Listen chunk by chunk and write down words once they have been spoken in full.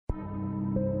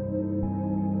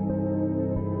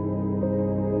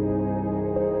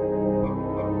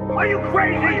Are you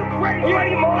crazy? Are you crazy? You out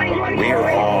of your mind? We're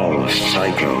all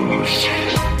psychos.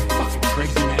 Fucking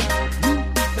crazy man.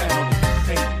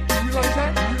 Hey, you realize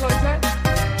that? You realize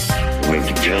that? With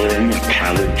Dylan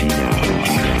Paladino.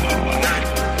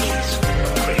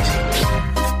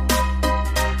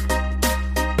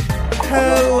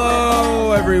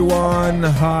 Hello, everyone.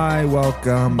 Hi,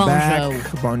 welcome Bonjour.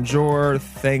 back. Bonjour.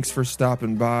 Thanks for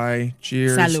stopping by.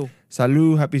 Cheers. Salut.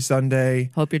 Salut. Happy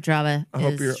Sunday. Hope your Java I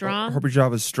hope is strong. hope your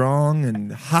job is strong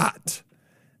and hot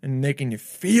and making you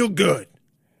feel good.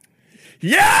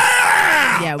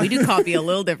 Yeah! Yeah, we do coffee a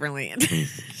little differently.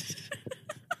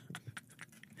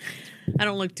 I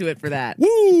don't look to it for that.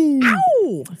 Woo!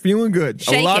 Ow! Feeling good.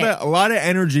 Shake a lot it. of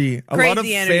energy. A lot of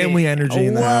Crazy energy. family energy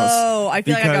in the house. Whoa, I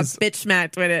feel like I got Because- bitch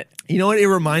smacked with it. You know what? It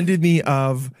reminded me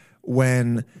of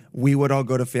when we would all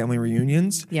go to family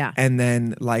reunions. Yeah. And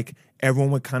then, like,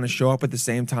 everyone would kind of show up at the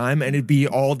same time, and it'd be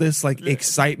all this, like,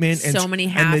 excitement. And So many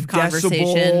and half the conversations.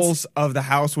 decibels of the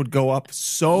house would go up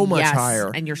so much Yes,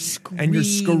 higher. and you're screaming. And you're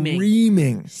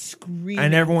screaming. Screaming.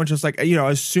 And everyone's just like, you know,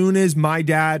 as soon as my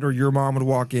dad or your mom would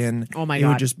walk in, Oh my it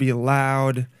would God. just be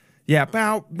loud. Yeah,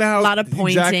 about A lot of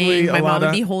pointing. Exactly, My a mom lot would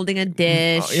of- be holding a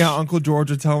dish. Yeah, Uncle George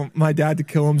would tell my dad to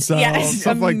kill himself. Yes,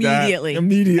 stuff like that.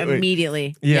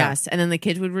 Immediately. Yeah. Yes. And then the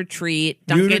kids would retreat.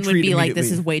 We would Duncan would retreat be like, this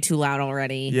immediately. is way too loud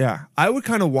already. Yeah, I would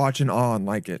kind of watch in awe and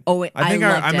like it. Oh, I think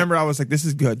I loved I it. remember I was like, this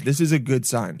is good. This is a good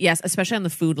sign. Yes, especially on the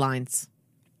food lines.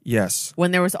 Yes.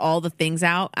 When there was all the things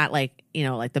out at like, you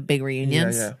know, like the big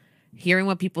reunions. Yeah. Hearing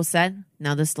what people said,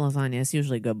 now this lasagna is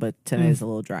usually good, but today's a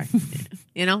little dry.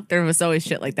 You know, there was always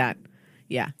shit like that.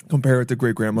 Yeah. Compare it to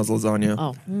great grandma's lasagna.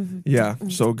 Oh, Yeah,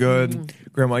 so good.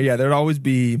 Grandma, yeah, there'd always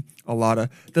be a lot of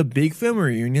the big family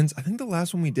reunions. I think the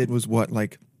last one we did was what,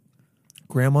 like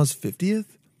grandma's 50th?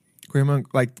 Grandma,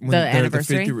 like when The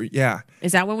anniversary? yeah,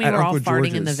 is that when we At were all Uncle farting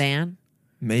in the George's. van?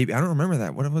 maybe. I don't remember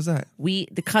that. What was that?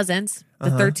 The cousins, the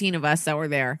 13 of us that were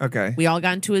there. Okay. We all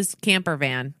got into his camper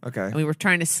van. Okay. And we were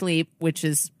trying to sleep, which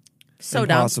is so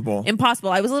Impossible. dumb.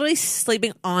 Impossible. I was literally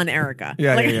sleeping on Erica.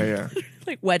 Yeah, like, yeah.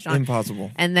 like wedged on. Impossible.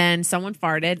 And then someone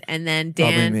farted, and then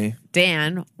Probably me.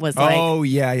 Dan was like, Oh,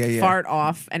 yeah. fart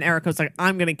off, and Erica was like,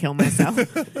 I'm gonna kill myself.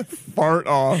 Fart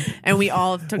off. And we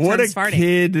all took What a turns farting.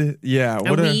 kid. Yeah. And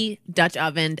What a. we Dutch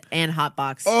ovened and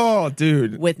hotboxed Oh,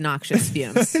 dude. with noxious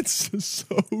fumes. It's so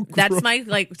gross. That's my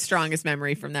like strongest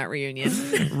memory from that reunion.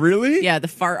 Really? Yeah, the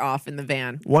fart off in the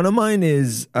van. One of mine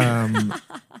is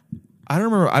I don't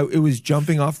remember. It was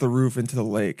jumping off the roof into the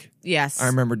lake. Yes. I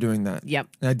remember doing that. Yep.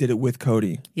 And I did it with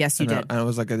Cody. Yes, you and did. I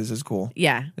was like, "This is cool."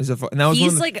 Yeah. This is and that was one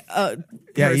He's of the- like a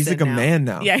yeah, he's person like a now. man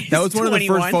now. Yeah, he's that was one of the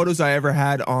 21. first photos I ever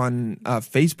had on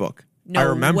Facebook. No I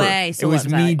remember. way. So it was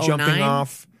what was me that, jumping 09?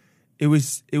 off. It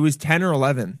was 10 or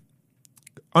 11.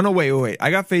 Oh no, wait. I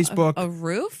got Facebook. A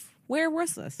roof? Where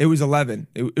was this? It was 11.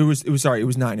 It was 9. It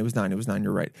was 9.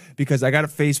 You're right. Because I got a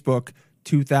Facebook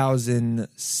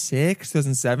 2006,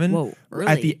 2007 Whoa, early.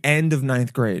 at the end of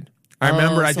 9th grade. I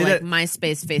remember I so did like it.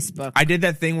 MySpace, Facebook. I did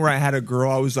that thing where I had a girl.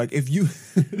 I was like, if you,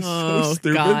 it's Oh, so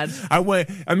stupid. God.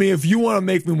 I mean, if you want to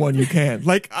make me one, you can.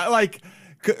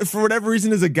 For whatever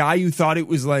reason, as a guy, you thought it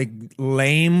was like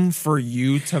lame for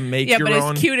you to make Yeah, your but it's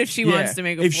own. cute if she wants to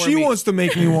make it If for she me. wants to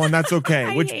make me one, that's okay.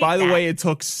 I Which, hate by the that. way, it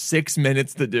took 6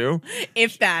 minutes to do.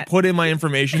 if that Put in my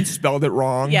information, spelled it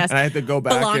wrong. yes, and I had to go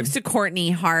back. belongs and to Courtney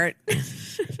Hart.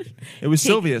 it was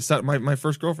Sylvia, my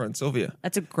first girlfriend, Sylvia.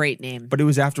 That's a great name. But it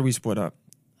was after we split up.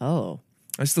 Oh,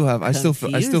 I still feel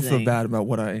Confusing. bad about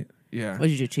what I. Yeah. what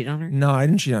did you cheat on her? No, I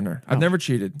didn't cheat on her. I've Oh. never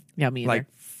cheated. Yeah, me either.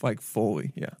 Like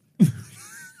fully, yeah.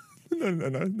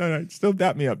 No. Still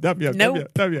dap me up. Nope.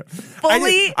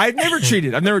 Fully? I've never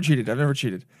cheated.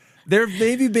 There have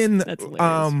maybe been That's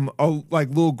hilarious. like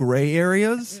little gray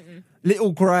areas.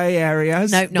 Little gray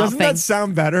areas. No, not Doesn't that fake.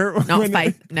 sound better? Not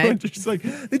fake. No. When just like,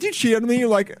 did you cheat on me? You're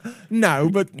like, no,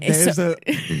 but It's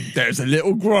there's a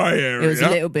little gray area. It was a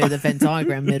little bit of the Venn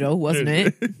diagram middle, wasn't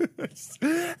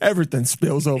it? Everything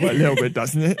spills over a little bit,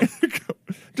 doesn't it?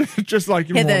 Just like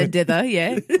you Hither, wanted. dither,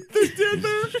 yeah.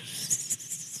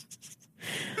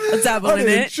 I'll dabble I in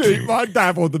didn't it. cheat. I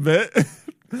dabbled a bit.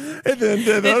 And then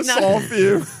did a It's not- soft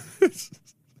view.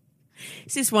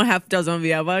 It's just 1/2 dozen of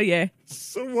the other, yeah.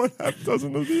 So what half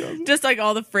dozen of the other? Just like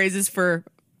all the phrases for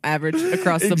average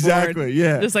across the board. Exactly,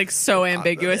 yeah. Just like so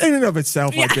ambiguous. In and of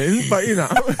itself, I didn't, but you know.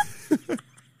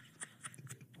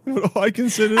 What I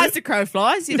consider As the crow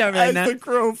flies, you don't really as know. the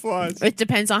crow flies. It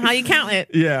depends on how you count it.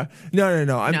 Yeah. No.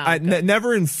 No,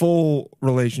 Never in full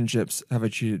relationships have I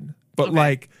cheated. But Okay.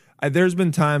 like, there's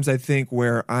been times I think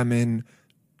where I'm in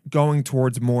going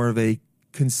towards more of a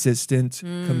consistent,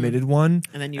 committed one.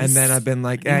 And then you I've been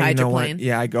like, you hey, you know what? hydroplane.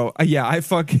 Yeah, I go, I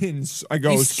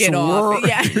go You skid off. swirl.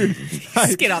 Yeah. Dude,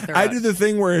 Skid off the I road. do the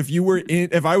thing where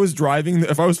if I was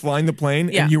flying the plane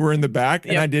Yeah. and you were in the back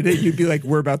and Yep. I did it, you'd be like,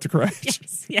 we're about to crash.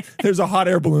 Yes, yeah. There's a hot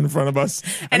air balloon in front of us.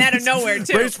 And out of nowhere,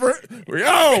 too. Race for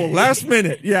last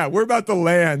minute. Yeah, we're about to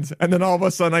land. And then all of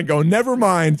a sudden I go, never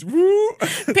mind. Woo.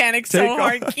 Panic so Take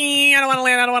hard. off. I don't want to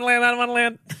land. I don't want to land. I don't want to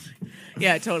land.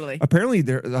 Yeah, totally. Apparently,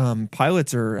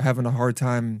 pilots are having a hard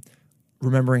time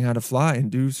remembering how to fly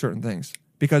and do certain things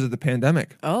because of the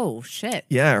pandemic. Oh, shit.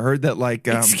 Yeah, I heard that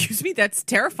Excuse me. That's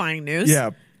terrifying news.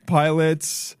 yeah,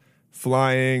 pilots,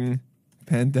 flying,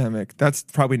 pandemic. That's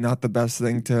probably not the best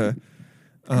thing to.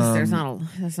 'Cause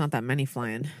there's not that many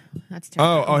flying. That's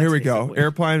terrible. Oh, here we That's go.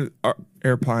 basically-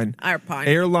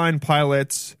 Airplane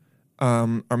pilots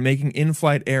are making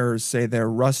in-flight errors. Say they're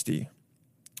rusty.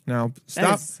 Now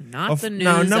stop. is not the news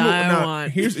I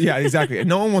want. Yeah, exactly.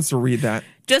 No one wants to read that.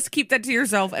 Just keep that to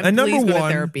yourself and And please number go to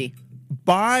one, therapy.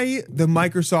 Buy the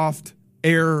Microsoft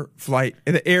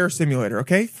the Air Simulator.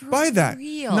 Okay, buy that.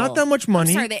 real. Not that much money.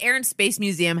 I'm sorry, the Air and Space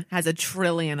Museum has a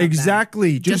trillion of them.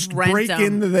 Exactly. Just rent break them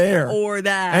into there or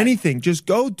that. anything. Just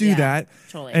go do Yeah, that.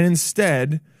 totally. And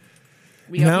instead.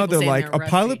 We got Now people they're saying like, they're a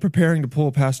pilot rusty. preparing to pull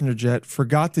a passenger jet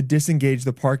forgot to disengage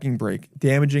the parking brake,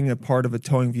 damaging a part of a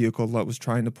towing vehicle that was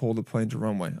trying to pull the plane to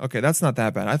runway. Okay, that's not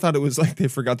that bad. I thought it was like they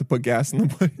forgot to put gas in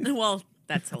the plane. Well,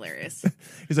 that's hilarious.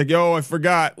 He's like, yo, I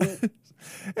forgot.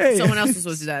 Hey. Someone else was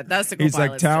supposed to do that. That's the He's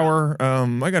like, co-pilot's job.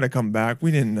 Tower, I gotta come back.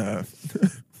 We didn't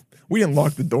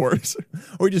lock the doors.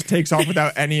 Or he just takes off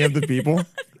without any of the people.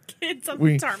 Kids on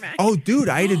the tarmac. Oh, dude,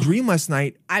 I had a dream last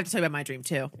night. I have to tell you about my dream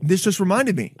too. This just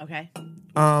reminded me. Okay.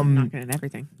 Not good at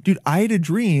everything. Dude, I had a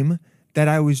dream that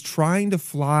I was trying to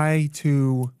fly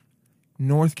to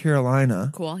North Carolina.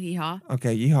 Cool. Hee haw.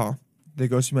 Okay, yeehaw. They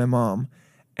go see my mom.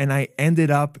 And I ended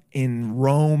up in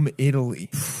Rome, Italy.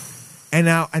 and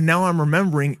now I'm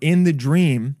remembering in the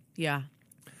dream. Yeah.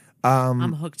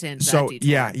 I'm hooked into So that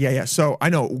detour. yeah. So I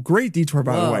know, great detour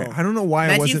by the way. Whoa. I don't know why I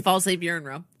Imagine you wasn't. fall asleep, you're in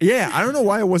Rome. Yeah, I don't know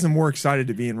why I wasn't more excited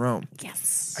to be in Rome.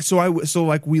 Yes. So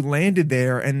like we landed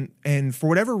there, and for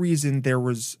whatever reason there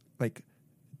was like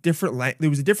there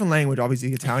was a different language,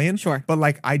 obviously Italian. Sure. But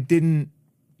like I didn't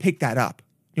pick that up.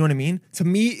 You know what I mean? To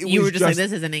me, You were just like,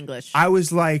 this isn't English. I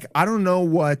was like, I don't know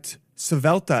what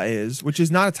Svelta is, which is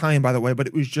not Italian, by the way, but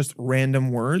it was just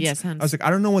random words. Yes, hence. I was like, I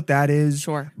don't know what that is.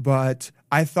 Sure. But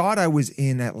I thought I was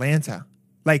in Atlanta.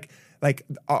 Like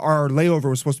our layover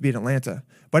was supposed to be in Atlanta,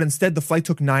 but instead the flight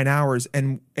took 9 hours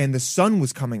and the sun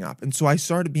was coming up. And so I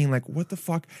started being like, what the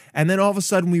fuck? And then all of a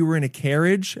sudden we were in a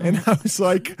carriage and I was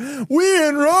like, we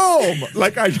in Rome.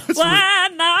 Like I just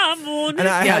and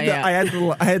I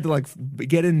had to like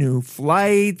get a new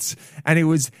flight,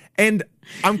 and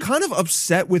I'm kind of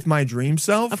upset with my dream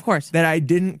self, Of course. that I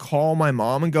didn't call my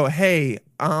mom and go, hey,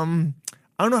 I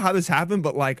don't know how this happened,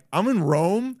 but like I'm in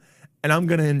Rome and I'm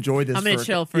gonna enjoy this. I'm gonna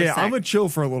chill for a sec. I'm gonna chill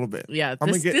for a little bit. Yeah.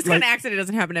 I'm This gonna kind of accident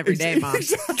doesn't happen every day, Mom.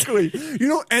 Exactly. You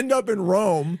don't end up in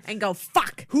Rome. And go,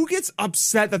 fuck. Who gets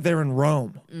upset that they're in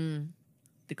Rome?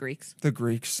 The Greeks. The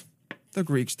Greeks. The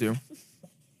Greeks do.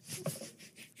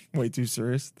 Way too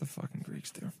serious. The fucking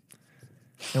Greeks do.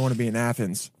 They want to be in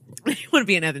Athens. You want to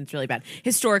be in Athens really bad.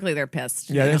 Historically, they're pissed.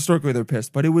 Yeah, you know? historically they're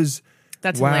pissed, but it was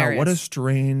That's wow. hilarious. What a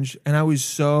strange. And I was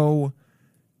so.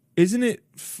 Isn't it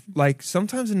like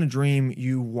sometimes in a dream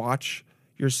you watch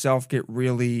yourself get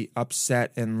really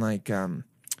upset and like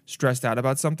stressed out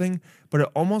about something, but it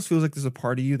almost feels like there's a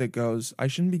part of you that goes, I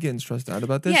shouldn't be getting stressed out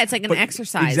about this. Yeah, it's like an But-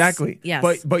 exercise. Exactly. Yes.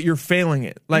 Mm-hmm. But you're failing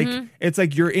it. Like it's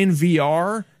like you're in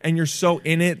VR and you're so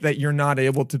in it that you're not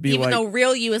able to be Even like. though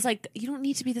real you is like, you don't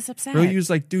need to be this upset. Real you's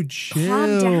like, dude, chill.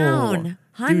 Calm down,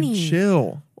 honey. Dude,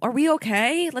 chill. Are we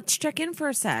okay? Let's check in for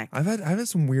a sec. I've had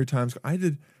some weird times. I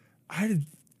did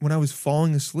when I was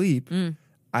falling asleep,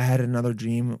 I had another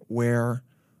dream where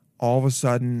all of a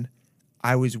sudden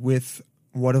I was with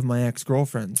one of my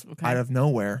ex-girlfriends out of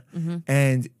nowhere,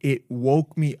 and it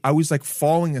woke me. I was like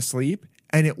falling asleep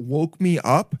and it woke me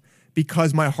up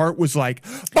because my heart was like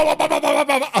bah, bah, bah, bah, bah,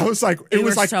 bah, bah. I was like it You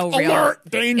was were like so real. alert,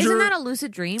 danger. Isn't that a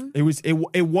lucid dream?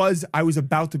 it was I was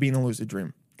about to be in a lucid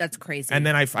dream, That's crazy. and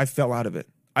then I fell out of it.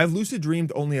 I've lucid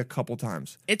dreamed only a couple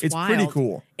times. It's wild. pretty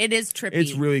cool. It is trippy.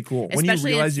 It's really cool. When you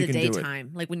Especially realize if you it's can the do it.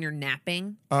 daytime, like when you're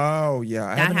napping. Oh yeah,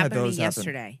 I That haven't had happened to me those happen.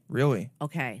 yesterday. Really?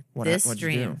 Okay, What'd this you do?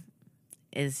 dream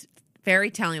is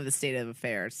very telling of the state of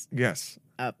affairs Yes.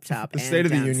 up top. The and State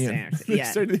of the Union. downstairs. The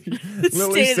Yeah. State of the, The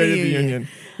literally State of the Union.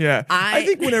 Yeah. I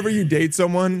think whenever you date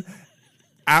someone,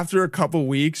 after a couple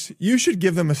weeks, you should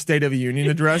give them a State of the Union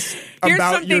address Here's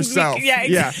about something we- yourself.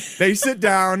 yeah, They sit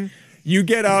down. You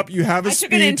get up, you have a I speech.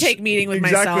 took an intake meeting with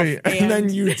exactly. myself, And then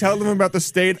and- you tell them about the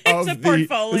state of a the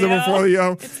portfolio. It's a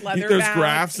portfolio. It's leather There's bound.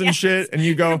 graphs and Yes. shit, and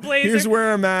you go, And a blazer. here's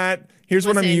where I'm at. Here's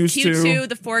what I'm Listen, used Q2, to.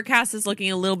 the forecast is looking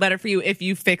a little better for you if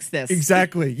you fix this.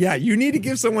 Exactly. Yeah, you need to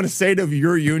give someone a state of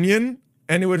your union,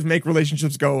 and it would make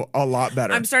relationships go a lot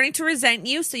better. I'm starting to resent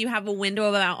you, so you have a window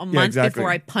of about a month exactly. before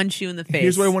I punch you in the face.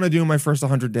 Here's what I want to do in my first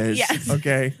 100 days. Yes.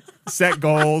 Okay. Set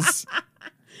goals.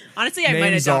 Honestly, I Name might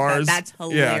adopt czars. that.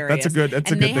 That's Yeah, hilarious. that's a good- that's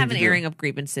a and good they thing have to an do. airing of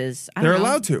grievances. I They're don't know,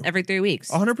 allowed to. every 3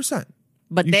 weeks, 100%.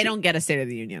 but You they should- don't get a State of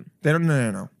the Union. They don't.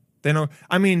 No. They don't.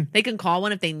 I mean, They can call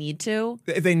one if they need to.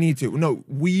 if they need to. No,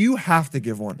 you have to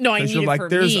give one. No, I 'Cause need you're it like, for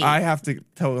there's. me. I have to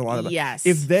tell a lot of that. Yes.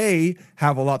 If they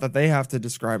have a lot that they have to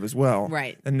describe as well,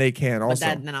 Right. then they can also.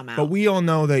 then I'm out. But we all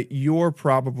know that you're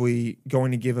probably going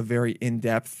to give a very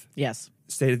in-depth Yes,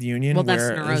 State of the Union. Well, that's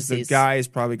whereas the neuroses. guy is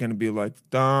probably going to be like,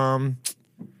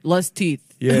 less teeth.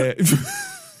 yeah.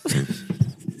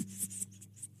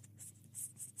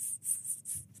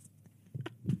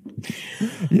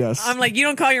 Yes. I'm like, you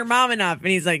don't call your mom enough, and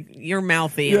he's like, you're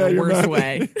mouthy Yeah, in the you're worst mouthy.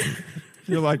 way.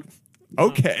 You're like,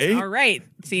 okay. All right,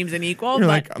 seems unequal, You're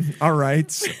but like, all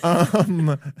right.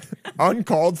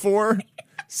 Uncalled for.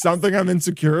 Something I'm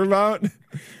insecure about.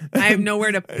 I have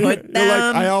nowhere to put You're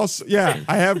them. like,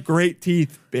 I have great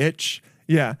teeth, bitch.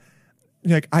 Yeah.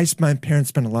 You're like, my parents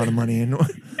spent a lot of money in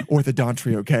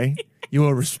orthodontry, okay? You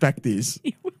will respect these.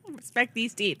 Respect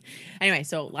these teeth. Anyway,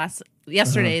 so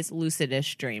yesterday's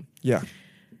lucid-ish dream. Yeah.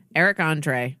 Eric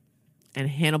Andre and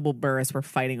Hannibal Buress were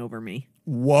fighting over me.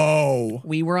 Whoa.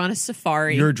 We were on a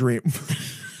safari. Your dream.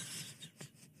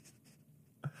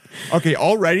 Okay,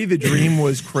 already the dream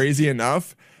was crazy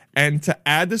enough. And to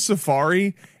add the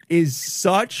safari is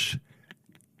such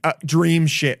dream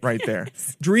shit right there.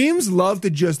 Dreams love to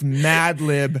just mad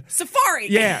lib. safari.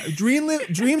 Yeah,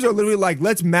 dreams are literally like,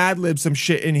 let's mad lib some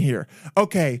shit in here.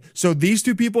 Okay, so these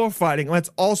two people are fighting. Let's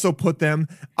also put them,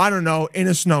 I don't know, in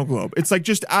a snow globe. It's like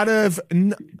just out of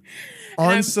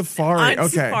on safari. On Okay,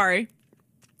 safari.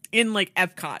 In like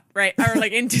Epcot, right? Or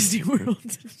like in Disney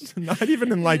World. not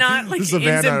even in like Not like the in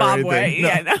savannah or Zimbabwe. anything. No.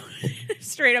 Yeah, no.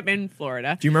 Straight up in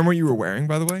Florida. Do you remember what you were wearing,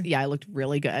 by the way? Yeah, I looked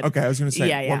really good. Okay, I was gonna say,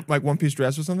 Yeah. one piece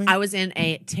dress or something. I was in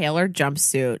a tailored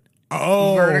jumpsuit.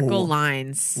 Oh, Vertical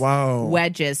lines. Wow.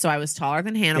 Wedges. So I was taller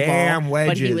than Hannibal. Damn,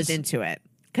 But he wedges. was into it.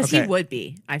 Because Okay. he would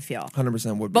be, I feel.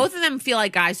 100% would be. Both of them feel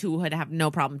like guys who would have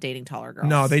no problem dating taller girls.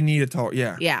 No, they need a tall.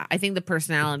 Yeah. Yeah, I think the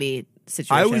personality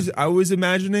situation. I was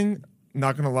imagining,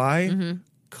 not gonna lie,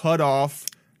 cut off,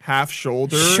 half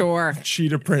shoulder, Sure.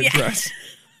 cheetah print dress.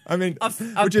 I mean, A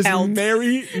which is pelt.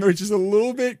 which is a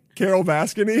little bit Carol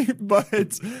Baskin-y,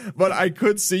 but I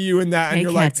could see you in that, and Hey,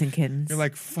 you're cats like, and kittens. you're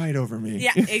like, fight over me.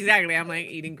 Yeah, exactly. I'm like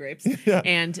eating grapes. Yeah.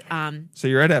 And So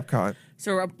you're at Epcot.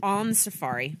 so we're on the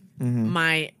safari. Mm-hmm.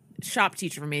 My shop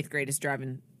teacher from 8th grade is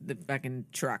driving the fucking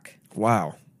truck.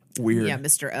 Wow, weird. Yeah,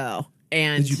 Mr. O.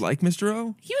 And Did you like Mr.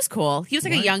 O? he was cool. He was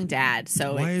like Why- a young dad.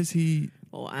 So Why is he?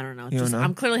 well, I don't know. You don't Just know?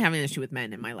 I'm clearly having an issue with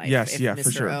men in my life. Yes, if yeah, Mr.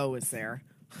 for sure. O was there.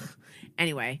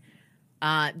 Anyway,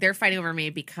 they're fighting over me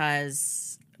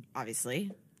because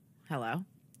obviously, hello.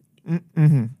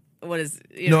 What is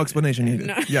No explanation needed.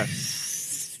 No. Yes.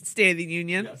 State of the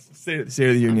Union? State of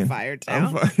the Union. Fired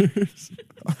I'm now. fired.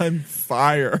 I'm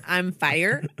fire. I'm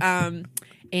fire.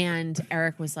 And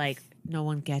Eric was like, no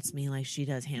one gets me like she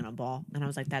does Hannibal. And I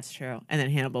was like, that's true. And then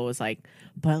Hannibal was like,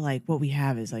 but like what we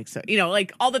have is like, so,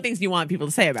 like all the things you want people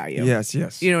to say about you. Yes,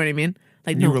 yes. You know what I mean?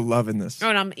 Like, You no. were loving this. No,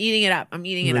 and I'm eating it up. I'm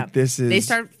eating it Like, up. this is- They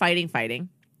start fighting.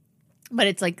 But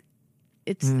it's like,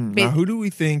 it's, Now, who do we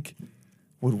think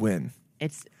would win?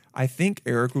 it's, I think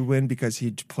Eric would win because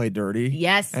he'd play dirty.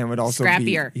 Yes, and would also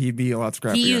scrappier. he'd be a lot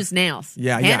scrappier. he used nails.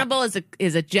 Yeah, yeah. Hannibal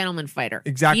is a gentleman fighter.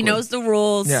 Exactly. He knows the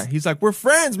rules. Yeah, he's like, we're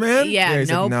friends, man. Yeah, he's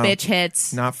no, like, bitch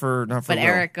hits. Not for but real.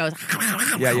 Eric goes,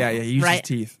 Yeah. He uses right?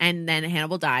 teeth. And then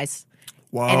Hannibal dies.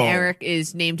 Wow. And Eric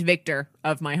is named Victor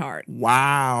of my heart.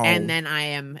 Wow. And then I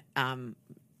am,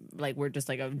 like, we're just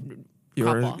like a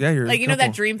You're- couple. yeah, you're a like, you know that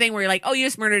couple. dream thing where you're like, oh, you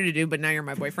just murdered a dude, but now you're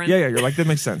my boyfriend? Yeah, you're like, that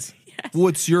makes sense. Well,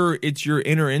 it's your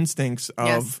inner instincts of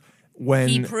Yes. when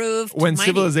He proved when mighty.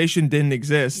 civilization didn't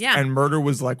exist Yeah. and murder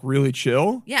was like really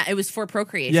chill. Yeah, it was for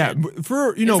procreation. Yeah,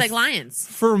 for It's like lions.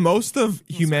 for most of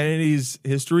humanity's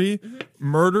history,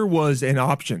 murder was an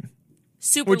option,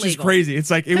 Super which legal. is crazy.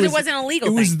 It's like it 'Cause it was wasn't a legal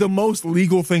It was thing. the most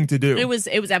legal thing to do. It was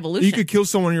evolution. You could kill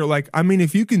someone. You're like, I mean,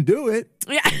 if you can do it,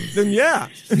 yeah. then yeah,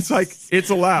 it's like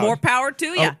it's allowed. More power to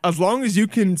you. As long as you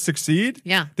can succeed.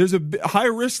 Yeah. There's a high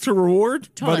risk to reward,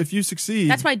 Totally. but if you succeed,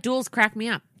 That's why duels crack me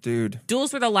up. dude.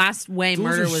 Duels were the last way Duels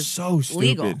murder are was so stupid.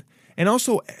 legal. And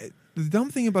also, the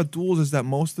dumb thing about duels is that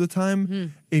most of the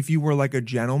time, if you were like a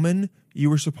gentleman, you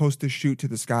were supposed to shoot to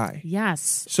the sky.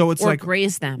 Yes. So it's or like,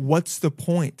 graze them. what's the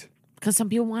point? Because some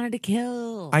people wanted to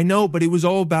kill. I know, but it was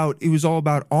all about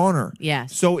honor.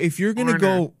 Yes. So if you're gonna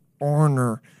go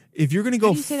honor, if you're gonna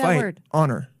go do you say that fight word?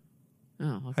 honor,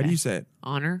 Oh, okay. how do you say it?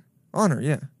 Honor? Honor,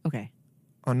 yeah. Okay.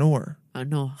 Honor.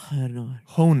 No. Honor.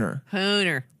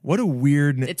 Honor. What a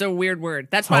weird name. It's a weird word.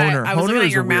 That's Honor. why I was Honor looking at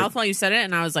is your a weird- mouth while you said it,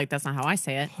 and I was like, that's not how I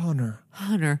say it. Honor.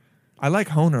 Honor. I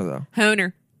like honor though.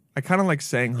 Honor. I kind of like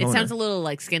saying honor. It sounds a little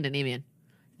like Scandinavian.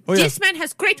 oh, yeah. This man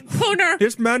has great honor.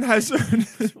 This man has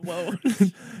Whoa.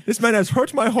 this man has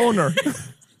hurt my honor.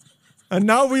 And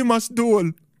now we must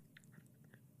duel.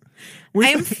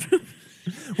 With,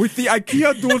 with the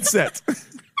IKEA duel set.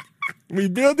 We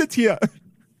build it here.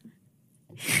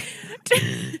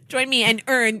 Join me and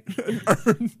earn.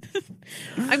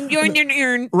 I'm going to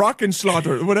earn. Rock and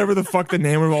Slaughter, whatever the fuck the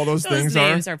name of all those Those things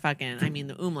names are. are fucking. I mean,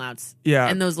 the umlauts. Yeah.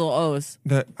 And those little O's.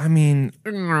 I mean,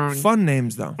 fun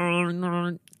names though.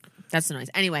 That's the noise.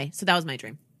 Anyway, so that was my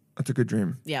dream. That's a good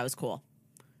dream. Yeah, it was cool.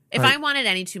 If Right. I wanted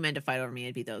any two men to fight over me,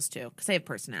 it'd be those two because they have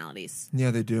personalities.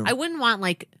 Yeah, they do. I wouldn't want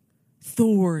like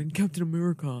Thor and Captain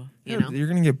America. You know? You're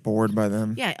gonna get bored by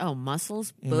them. Yeah. Oh,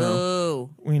 muscles. You Boo. know.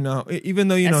 We know. Even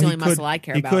though That's know the he only could, muscle I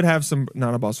care he about. could have some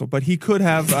not a muscle, but he could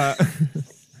have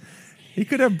he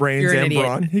could have brains You're an and idiot.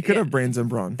 brawn. He could Yeah. have brains and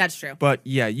brawn. That's true. But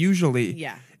yeah, usually,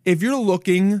 Yeah. if you're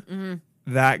looking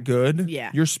that good,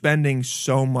 Yeah. you're spending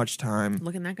so much time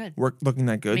Looking that good. looking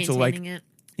that good. So like, Maintaining it.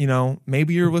 you know,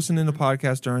 maybe you're listening to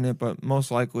podcasts during it, but most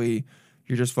likely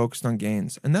you're just focused on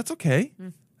gains, and that's okay.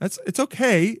 It's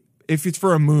okay if it's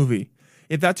for a movie.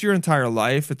 If that's your entire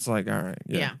life, it's like, all right,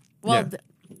 yeah. Yeah. Well,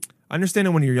 Yeah. I understand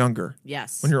it when you're younger.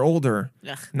 yes. When you're older,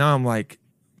 Ugh. now I'm like,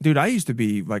 dude, I used to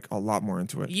be like a lot more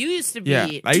into it. You used to be. Yeah,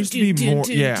 I used to be more.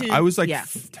 Yeah, I was like yeah.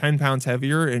 10 pounds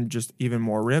heavier and just even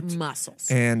more ripped. Muscles.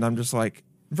 And I'm just like,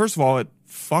 first of all, it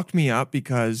fucked me up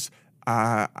because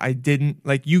I didn't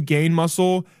like you gain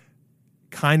muscle,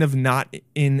 kind of not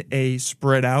in a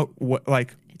spread out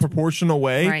like proportional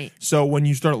way. Right. So when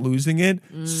you start losing it,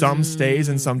 some stays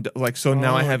and some like. So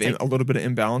now I Oh, have it's like- a little bit of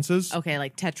imbalances. Okay,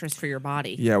 like Tetris for your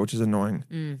body. Yeah, which is annoying.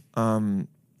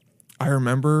 I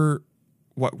remember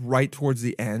right towards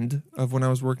the end of when I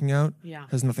was working out. Yeah.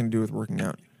 Has nothing to do with working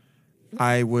out.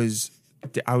 I was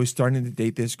starting to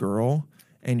date this girl,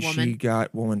 and she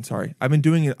got woman. Sorry, I've been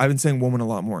doing it. I've been saying woman a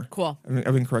lot more. Cool.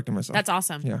 I've been correcting myself. That's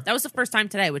awesome. Yeah. That was the first time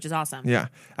today, which is awesome. Yeah,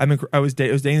 I was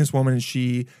dating this woman, and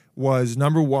she was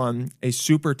number one a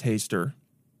super taster.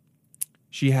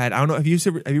 She had I don't know. Have you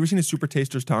ever seen a super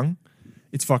taster's tongue?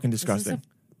 It's fucking Is this disgusting.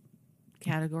 a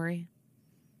category?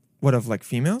 What of like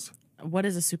females? What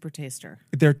is a super taster?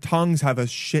 Their tongues have a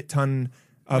shit ton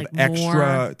of Like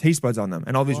extra more- taste buds on them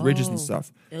and all these ridges and Whoa.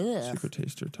 stuff. Ugh. Super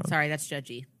taster tongue. Sorry, that's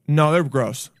judgy. No, they're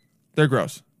gross. They're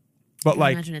gross. But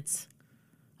like, Imagine it's.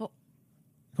 come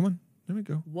on, there we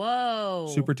go. Whoa.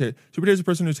 Super taste. Super taste is a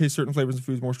person who tastes certain flavors of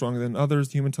foods more strongly than others.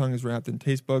 The human tongue is wrapped in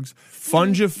taste bugs.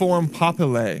 Fungiform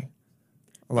papillae.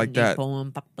 I like that.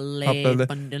 Fungiform papillae, Papillae.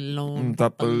 fundulum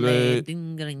Papillae. papillae,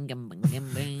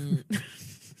 ding-a-ding-a-bing-a-bing.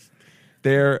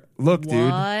 They're look, What?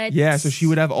 dude. Yeah, so she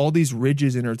would have all these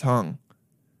ridges in her tongue.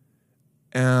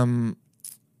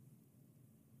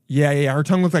 Yeah. Her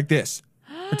tongue looked like this.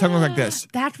 Her tongue looked like this.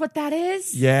 That's what that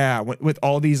is? Yeah, with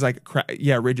all these like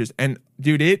ridges. And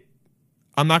dude,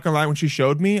 I'm not gonna lie, when she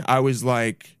showed me, I was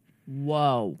like,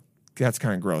 Whoa. that's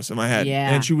kind of gross in my head.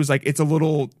 Yeah. And she was like, it's a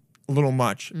little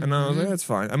much. And I was like, that's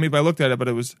fine. I mean, but I looked at it, but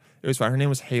it was fine. Her name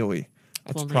was Haley.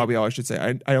 That's Cool name. probably all I should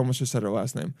say. I almost just said her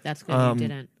last name. That's good. You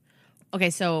didn't. Okay,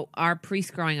 so our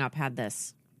priest growing up had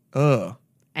this. Ugh.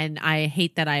 And I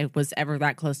hate that I was ever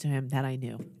that close to him that I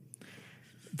knew.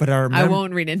 But I I remember.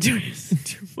 won't read into it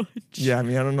too much. Yeah, I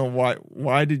mean, I don't know why.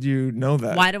 Why did you know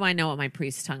that? Why do I know what my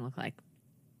priest's tongue looked like?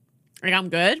 Like, I'm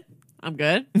good,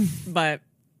 but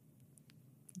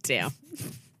damn.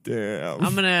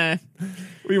 I'm gonna.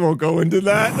 We won't go into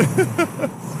that.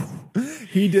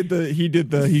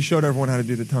 He showed everyone how to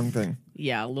do the tongue thing.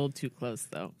 Yeah, a little too close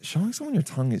though. Showing someone your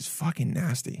tongue is fucking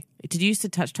nasty. Did you used to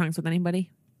touch tongues with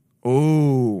anybody?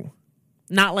 Oh,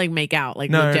 Not like make out, like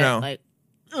No, no, legit, no. like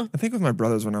I think with my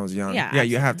brothers when I was young. Yeah, Yeah,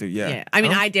 you have to. Yeah. yeah. I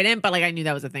mean, don't- I didn't, but like I knew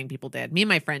that was a thing people did. Me and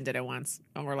my friend did it once,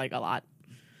 and we're like a lot.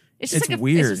 It's just It's like a,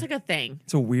 weird. It's just like a thing.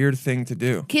 It's a weird thing to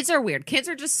do. Kids are weird. Kids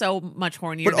are just so much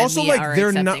hornier. But than also, we like, are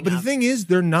they're not. accepting But the of. thing is,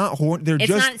 they're not horny. They're It's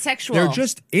just not sexual. They're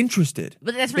just interested.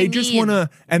 But that's what they I just mean. want to,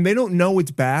 and they don't know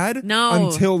it's bad. No.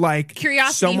 until like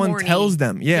Curiosity someone horny. tells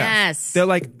them. Yeah, Yes. They're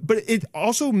like, but it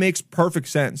also makes perfect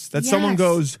sense that someone Yes.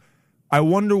 goes, "I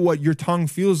wonder what your tongue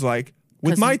feels like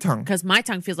with my tongue." because my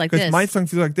tongue feels like Because this. my tongue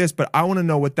feels like this, but I want to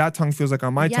know what that tongue feels like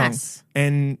on my Yes. tongue,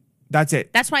 and that's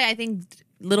it. That's why I think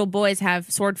little boys have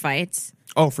sword fights.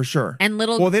 Oh, for sure. And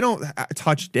little- Well, they don't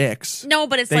touch dicks. No,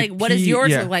 but it's They like, what does pee-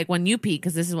 yours yeah. look like when you pee?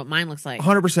 Because this is what mine looks like.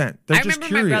 100%. They're I just remember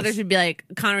curious. my brothers would be like,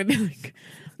 Connor would be like,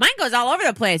 mine goes all over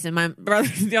the place, and my brother,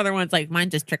 the other one's like, mine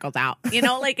just trickles out. You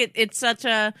know, like it's such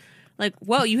a like,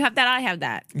 whoa, you have that, I have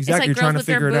that. Exactly, It's you're like trying girls to with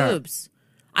their figure it out. boobs.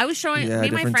 I was showing Yeah, me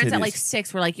and my different friends at titties. like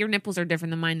 6 were like, your nipples are different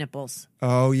than my nipples.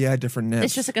 Oh, yeah, different nips.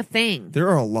 It's just like a thing. There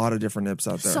are a lot of different nips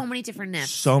out there. So many different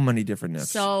nips. So many different nips.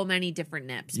 So many different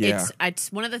nips. Yeah.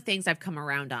 It's one of the things I've come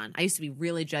around on. I used to be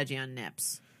really judgy on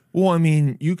nips. Well, I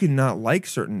mean, you can not like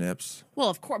certain nips. Well,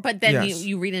 of course, but then Yes.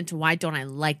 you read into why don't I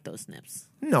like those nips?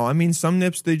 No, I mean some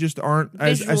nips they just aren't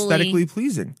as Visually. aesthetically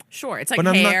pleasing. Sure, it's like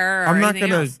But hair. I'm or not anything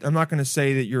gonna else. I'm not gonna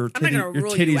say that your I'm not gonna your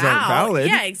rule titties you aren't out. valid.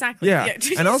 Yeah, exactly. Yeah,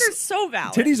 Titties and also are so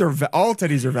valid. Titties are all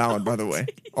titties are valid, by the way.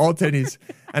 All titties.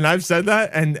 And I've said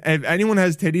that. And if anyone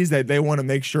has titties that they want to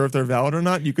make sure if they're valid or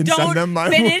not, you can Don't send them my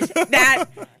finish that.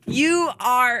 You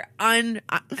are I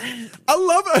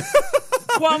love it.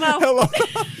 Cuomo. Hello.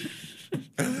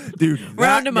 Dude,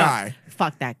 Round that him guy. up.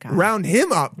 Fuck that guy. Round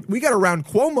him up. We got to round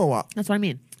Cuomo up. That's what I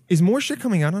mean. Is more shit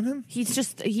coming out on him? He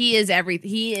is everything.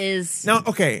 He is. Now,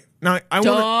 okay. Now I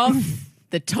want to.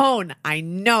 The tone. I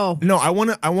know. No,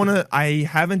 I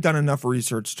haven't done enough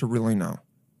research to really know.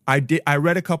 I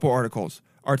read a couple articles,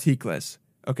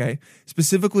 okay?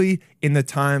 Specifically in the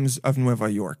Times of Nueva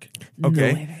York.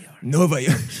 Okay? Nueva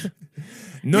York.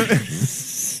 No,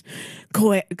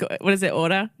 What is it?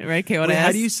 Hora? Right? Que hora wait, how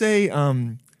es? do you say I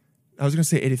was going to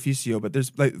say edificio, but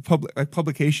there's like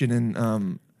publication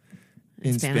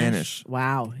in Spanish.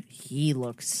 Wow. He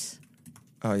looks.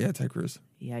 Oh yeah, Ted Cruz.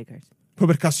 Yikers.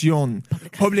 Publicación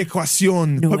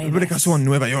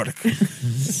Nueva York.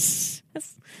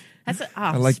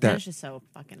 I like that. Spanish is so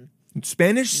fucking.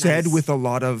 Spanish said Nice. with a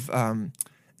lot of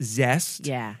zest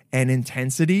Yeah. and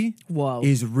intensity Whoa.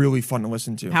 is really fun to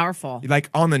listen to. Powerful. Like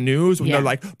on the news when Yeah. they're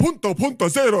like punto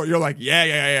cero, you're like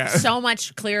yeah. So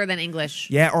much clearer than English.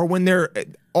 Yeah, or when they're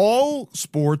all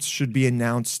sports should be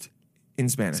announced in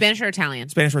Spanish. Spanish or Italian.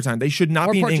 Spanish or Italian. They should not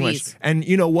Or be in Portuguese. English. And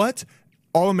you know what?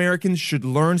 All Americans should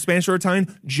learn Spanish or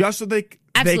Italian just so they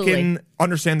Absolutely. can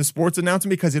understand the sports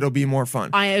announcement because it'll be more fun.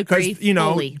 I agree 'Cause, you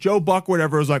know, fully. Joe Buck,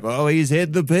 whatever, was like, oh, he's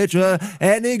hit the pitcher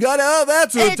and he got out.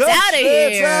 That's a It's touch. outta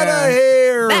It's here. out of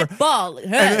here. That ball.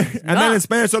 And then in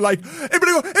Spanish, they're like,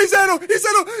 everybody go, Isano,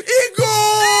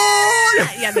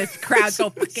 Igor! Yeah, the crowds go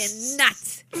fucking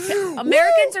nuts.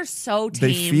 Americans are so tame.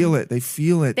 They feel it. They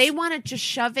feel it. They want to just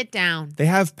shove it down. They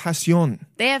have pasión.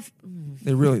 They have.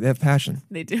 They have passion.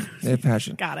 They do. They have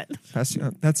passion. Got it.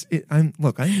 Passion. That's it. I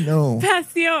know.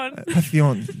 Passion.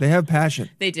 Pasión. They have passion.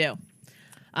 They do.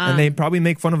 And they probably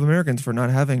make fun of Americans for not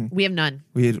having. We have none.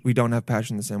 We don't have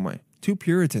passion the same way. Too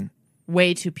Puritan.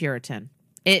 Way too Puritan.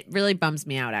 It really bums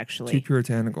me out, actually. Too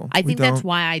puritanical. I We think that's don't-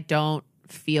 why I don't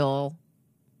feel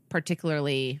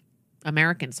particularly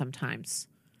American sometimes.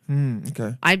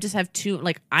 Okay. I just have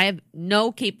I have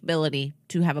no capability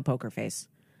to have a poker face.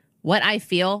 What I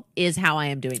feel is how I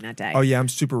am doing that day. Oh yeah, I'm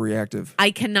super reactive.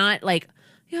 I cannot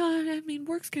I mean,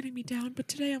 work's getting me down, but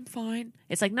today I'm fine.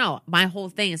 It's like, no, my whole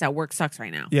thing is that work sucks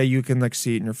right now. Yeah, you can like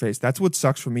see it in your face. That's what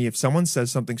sucks for me. If someone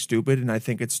says something stupid and I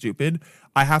think it's stupid,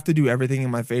 I have to do everything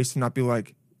in my face to not be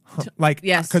like, huh, like,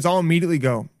 Yes. because I'll immediately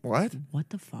go, what? What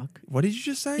the fuck? What did you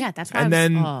just say? Yeah, that's why And I was-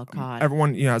 then oh, God.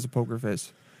 everyone, has a poker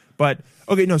face. But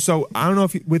okay, no. So I don't know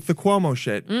if with the Cuomo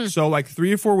shit. So like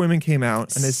 3 or 4 women came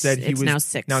out and they said he It's was now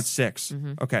 6. Now it's 6.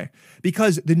 Okay,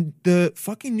 because the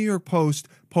fucking New York Post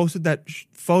posted that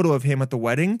photo of him at the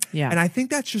wedding. Yeah. and I think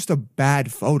that's just a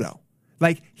bad photo.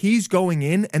 Like he's going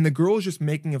in and the girl is just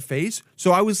making a face.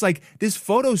 So I was like, this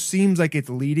photo seems like it's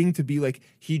leading to be like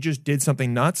he just did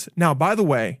something nuts. Now, by the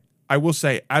way, I will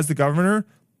say, as the governor,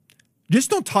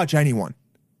 just don't touch anyone,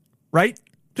 right?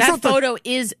 Just That don't touch- photo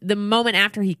is the moment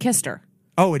after he kissed her.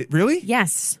 Oh, it really?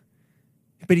 Yes.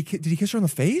 But did he kiss her on the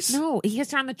face? No, he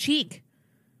kissed her on the cheek.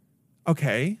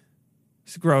 Okay.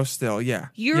 It's gross still, yeah.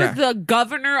 You're yeah. the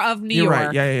governor of New You're York.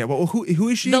 right. Yeah. Well, who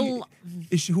is she? The-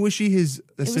 Who is she? His It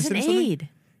was assistant an or something? aide.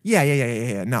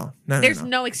 Yeah. No. There's no.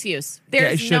 no excuse. Yeah, it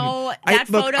There's shouldn't. no Look,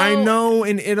 photo. I know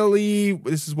in Italy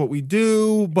this is what we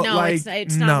do, but No, like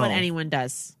it's not what anyone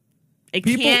does. It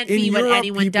People can't in be what Europe,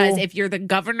 anyone does. people- If you're the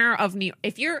governor of New York,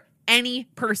 if you're any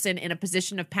person in a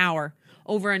position of power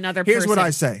over another Here's person. what I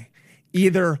say: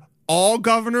 either all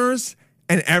governors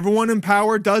and everyone in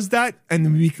power does that,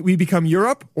 and we become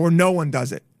Europe, or no one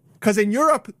does it. Because in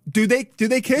Europe, do they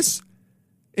kiss?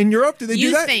 In Europe, do they You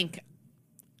do that? think.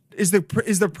 Is the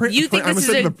prince? You think I'm this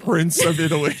gonna is say a- the prince of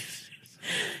Italy.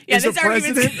 Yeah, is the this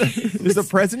argument's- president is the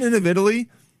president of Italy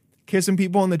kissing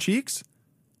people on the cheeks?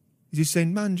 He's just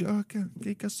saying, mangia,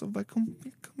 che cazzo vai, come,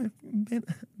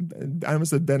 I almost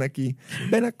said Benaki,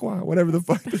 Benaqua, whatever the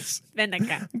fuck this.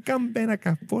 Veneca. Come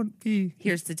Benaca, por ti,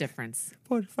 Here's the difference.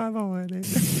 por favore.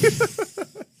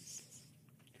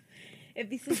 If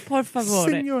he says por favore,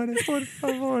 Signore, por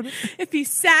favore. if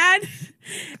he's sad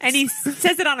and he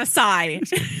says it on a side,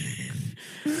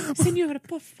 Signore,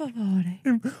 por favore.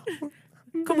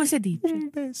 Come se dice? Un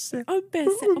beso. Un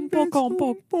beso, un poco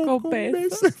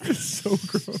beso. It's so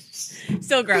gross.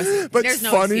 So gross. But There's it's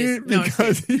no funny excuse. No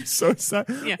because excuse. he's so sad.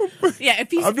 Yeah. Yeah,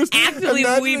 if he's I'm just actively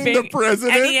imagining weeping the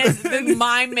president and he has the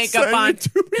mime makeup saying on.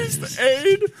 to his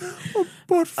aide, oh,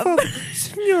 por favor,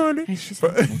 signore. And she's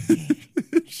like, okay,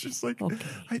 She's like, Okay.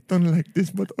 I don't like this,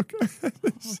 but okay.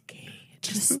 okay.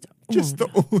 Just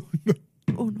uno.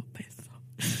 uno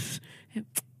peso.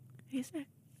 He said,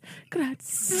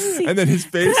 grazie. And then his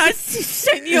face, Grazie,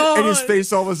 signor. and his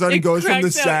face all of a sudden It goes from the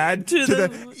cracks out sad to to the-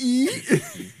 the E.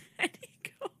 And he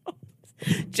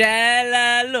goes, c'è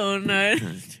la luna.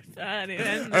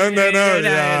 And then,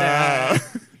 yeah.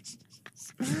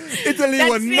 Italy That's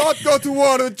will it. not go to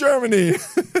war with Germany.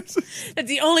 That's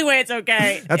the only way it's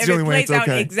okay. That's if the only it way plays it's out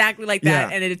okay. exactly like that,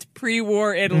 Yeah. and it's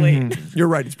pre-war Italy. You're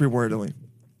right. It's pre-war Italy.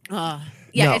 Yeah,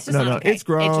 No, it's just not okay. It's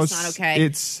gross. It's just not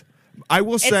okay. I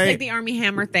will It's say. like the Army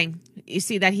Hammer thing. You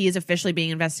see that he is officially being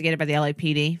investigated by the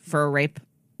LAPD for a rape.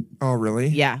 Oh, really?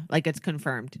 Yeah, like it's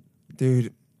confirmed.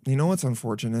 Dude, you know what's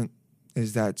unfortunate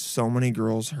is that so many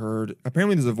girls heard.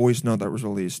 Apparently, there's a voice note that was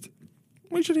released.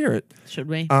 We should hear it. Should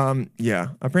we? Yeah.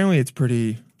 Apparently, it's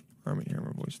pretty. Army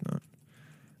Hammer voice note.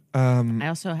 I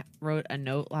also wrote a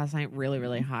note last night, really,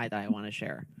 really high, that I want to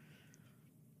share.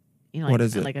 You know, like, What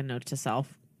is it? Like a note to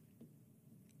self.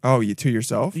 Oh, you to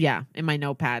yourself? Yeah, in my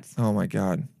notepads. Oh my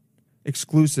God.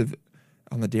 Exclusive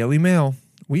on the Daily Mail.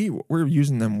 We're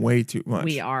using them way too much.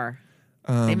 We are.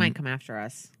 They might come after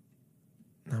us.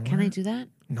 No, Can I do that?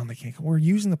 No, they can't. We're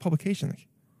using the publication.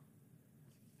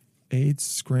 AIDS I don't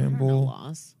know scramble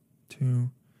laws. to.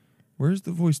 Where's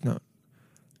the voice note?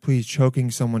 Please,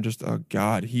 choking someone. Just oh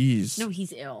God, he's. No,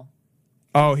 he's ill.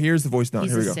 Oh, here's the voice note.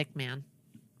 He's Here we a go. sick man.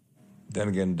 Then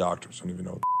again, doctors don't even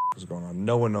know what the is going on.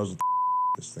 No one knows what the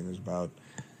this thing is about.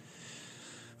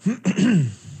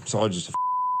 It's all just a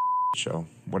show.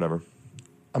 Whatever.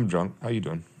 I'm drunk. How you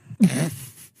doing?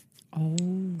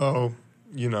 Oh,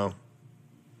 you know,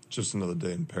 just another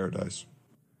day in paradise.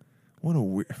 What a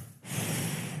weird.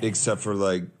 Except for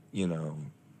like, you know,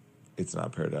 it's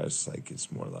not paradise. Like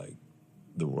it's more like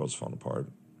the world's falling apart.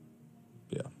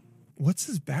 Yeah. What's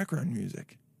his background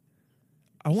music?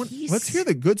 He's Let's hear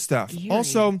the good stuff. eerie.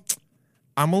 Also,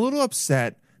 I'm a little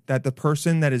upset that the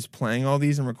person that is playing all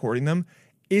these and recording them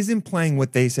isn't playing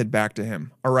what they said back to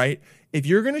him. All right? If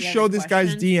you're going to You have show a this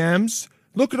guy's question? DMs,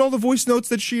 look at all the voice notes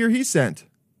that she or he sent.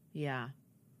 Yeah.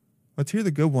 Let's hear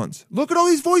the good ones. Look at all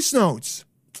these voice notes.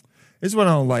 This is what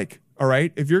I don't like. All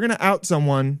right? If you're going to out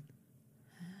someone,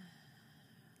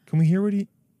 can we hear what he...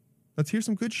 Let's hear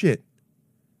some good shit.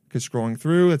 Because scrolling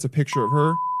through, that's a picture of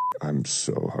her. I'm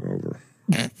so hungover.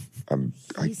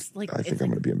 I He's like- think it's I'm like-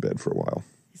 going to be in bed for a while.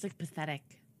 He's like pathetic,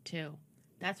 too.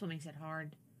 That's what makes it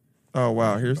hard. Oh,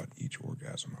 wow. Here's... About each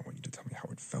orgasm, I want you to tell me how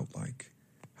it felt like,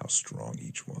 how strong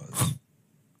each was,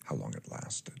 how long it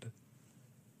lasted.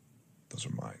 Those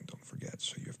are mine, don't forget,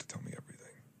 so you have to tell me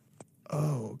everything.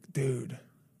 Oh, dude.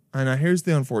 And now here's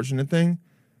the unfortunate thing.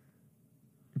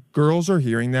 Girls are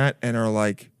hearing that and are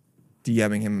like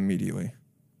DMing him immediately.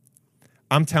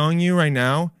 I'm telling you right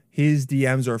now, his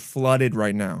DMs are flooded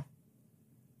right now.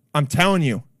 I'm telling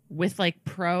you. With like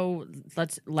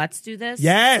let's do this.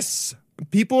 Yes.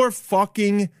 People are fucked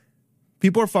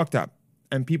up.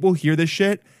 And people hear this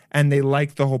shit and they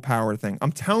like the whole power thing.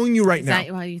 I'm telling you right Is now.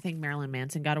 that why you think Marilyn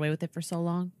Manson got away with it for so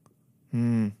long?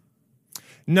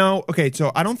 No, okay,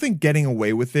 so I don't think getting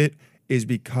away with it is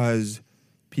because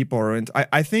people are into...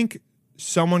 I think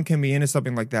someone can be into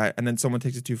something like that and then someone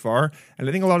takes it too far. And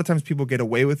I think a lot of times people get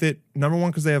away with it, number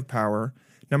one, because they have power.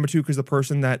 Number two, because the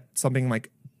person that something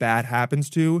like bad happens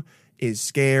to is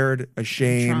scared,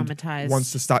 ashamed, Traumatized.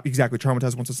 wants to stop... Exactly,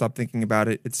 traumatized, wants to stop thinking about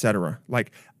it, etc.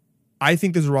 Like, I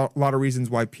think there's a lot of reasons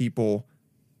why people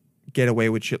get away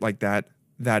with shit like that.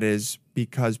 That is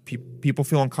because people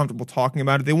feel uncomfortable talking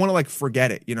about it. They want to like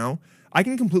forget it, you know? I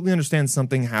can completely understand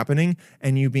something happening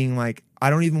and you being like,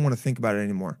 I don't even want to think about it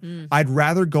anymore. I'd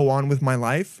rather go on with my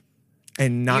life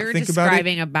and not You're think about it.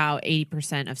 describing about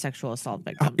 80% of sexual assault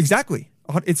victims. Exactly.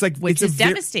 It's like, Which it's is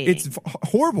devastating. It's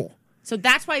horrible. So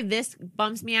that's why this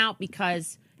bums me out,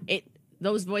 because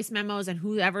those voice memos and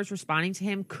whoever's responding to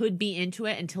him could be into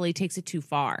it until he takes it too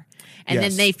far. And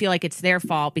Yes. then they feel like it's their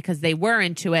fault because they were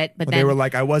into it, but But then they were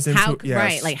like, I was into how, it. Yes.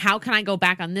 right, like how can I go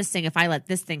back on this thing if I let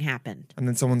this thing happen? And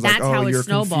then someone's That's like, oh, how it you're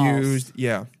snowballs. confused.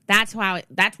 Yeah. That's why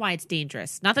it's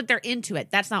dangerous. Not that they're into it.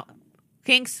 That's not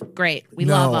kinks, great. We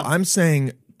No, love them. I'm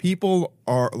saying people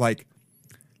are like,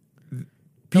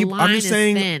 people, I'm line just is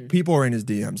saying thin. people are in his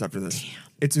DMs after this.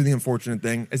 It's the unfortunate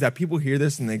thing is that people hear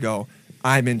this and they go,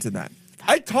 I'm into that.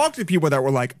 I talked to people that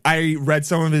were like, I read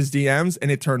some of his DMs and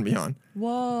it turned me on.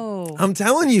 Whoa. I'm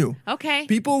telling you. Okay.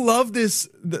 People love this,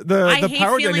 the I hate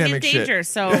power feeling in dynamic danger, shit.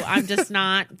 so I'm just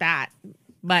not that.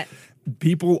 But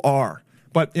People are.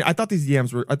 But I thought these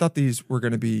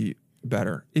going to be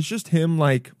better. It's just him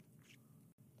like,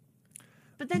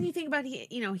 then you think about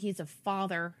he's a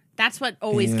father. That's what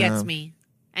always Yeah. gets me.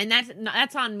 And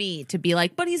that's on me to be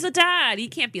like, but he's a dad. He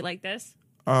can't be like this.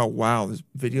 oh, wow, there's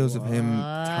videos of him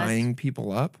tying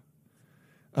people up.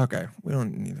 Okay, we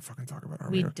don't need to fucking talk about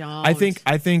Army. We Hammer. don't.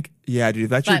 I think, yeah, dude.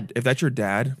 But- If that's your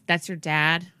dad, That's your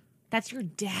dad. That's your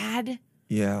dad.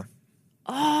 yeah,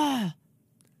 Oh,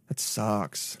 that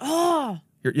sucks. oh,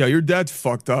 Your dad's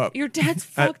fucked up. your dad's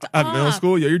at, fucked at up. middle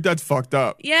school. Yeah, your dad's fucked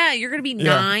up. Yeah, you're gonna be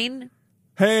Yeah. 9.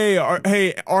 Hey,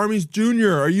 Army's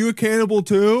Junior, are you a cannibal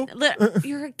too?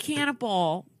 You're a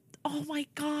cannibal. Oh my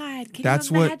god! Can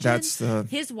That's you what- imagine? that's the-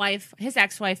 his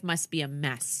ex-wife must be a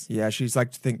mess. Yeah, she's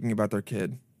like thinking about their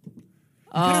kid. You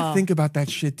Oh. gotta think about that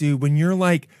shit, dude. When you're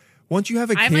like, once you have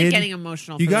a I'm kid, like getting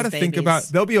emotional. you for got to those think babies. about.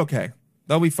 They'll be okay.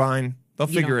 They'll be fine. They'll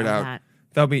You figure don't it know out. that.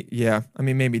 They'll be. Yeah. I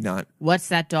mean, maybe not. What's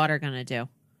that daughter gonna do?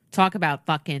 Talk about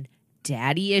fucking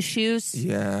daddy issues.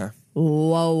 Yeah.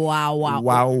 Whoa, wow, wow,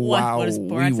 Wow, What- wow, what does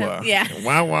Borat say? wee-wah. Yeah,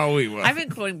 Wow, wow, we were. I've been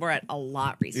quoting Borat a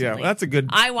lot recently. Yeah, that's a good.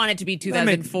 I want it to be That,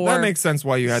 2004. that makes sense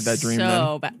why you had that dream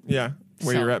So then. bad. Yeah,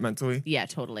 where So- you're at mentally. Yeah,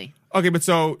 totally. Okay, but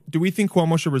so do we think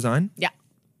Cuomo should resign? Yeah,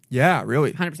 Yeah,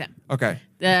 really. 100%. Okay.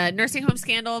 The nursing home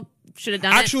scandal should have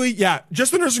done Actually, yeah,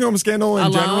 just the nursing home scandal in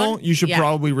Alone? general, you should Yeah.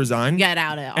 probably resign. it. Get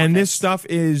out of it. And this stuff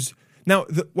is now,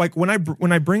 like when I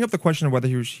bring up the question of whether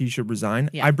he should resign,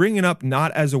 Yeah. I bring it up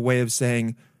not as a way of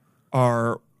saying,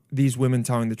 are these women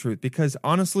telling the truth? Because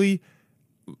honestly,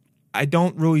 I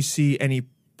don't really see any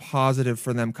positive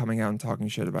for them coming out and talking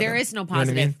shit about There him. is no You know what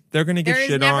I mean? positive. They're going to get There is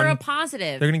shit never on. a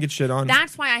positive. They're going to get shit on.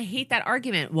 That's why I hate that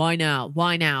argument. Why now?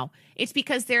 Why now? It's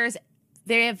because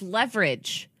they have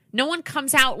leverage. No one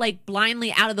comes out like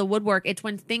blindly out of the woodwork. It's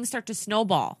when things start to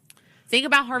snowball. Think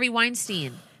about Harvey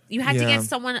Weinstein. You had to Yeah. get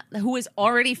someone who is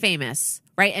already famous,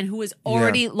 right? And who has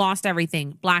already lost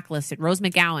everything, blacklisted. Rose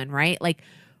McGowan, right? Like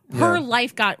her Yeah.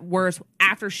 life got worse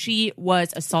after she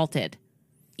was assaulted.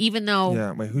 Even though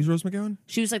Yeah. Wait, who's Rose McGowan?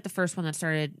 she was like the first one that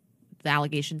started the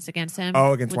allegations against him.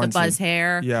 Oh, against with Weinstein. the buzz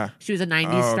hair. Yeah. She was a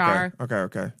 90s Oh, star.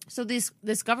 Okay. So this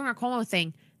Governor Cuomo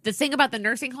thing, the thing about the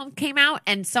nursing home came out,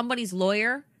 and somebody's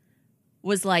lawyer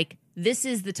was like, "This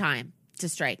is the time to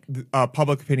strike."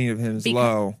 Public opinion of him is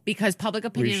low. Because public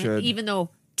opinion, should. even though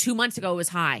 2 months ago it was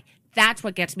high, that's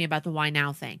what gets me about the why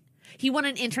now thing. He won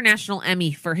an international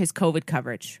Emmy for his COVID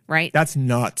coverage, right? That's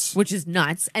nuts. Which is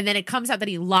nuts. And then it comes out that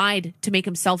he lied to make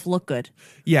himself look good.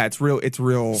 Yeah, it's real. It's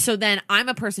real. So then I'm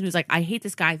a person who's like, I hate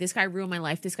this guy. This guy ruined my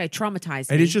life. This guy traumatized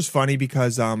me. It is just funny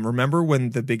because remember when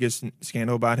the biggest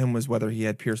scandal about him was whether he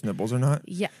had pierced nipples or not?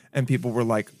 Yeah. And people were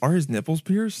like, "Are his nipples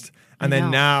pierced?" And I then know.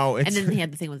 now it's And then he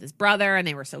had the thing with his brother, and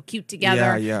they were so cute together.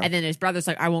 Yeah, yeah. And then his brother's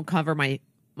like, I won't cover my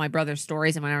brother's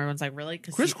stories. And when everyone's like, really?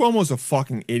 Because Chris Cuomo's a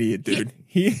fucking idiot, dude.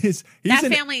 He's That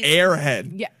an family's-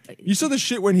 airhead. Yeah. You saw the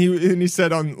shit when he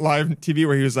said on live TV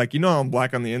where he was like, I'm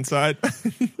black on the inside.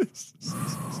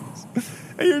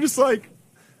 And you're just like,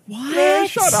 What? man,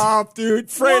 shut up, dude.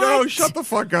 Fredo, What? shut the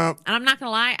fuck up. And I'm not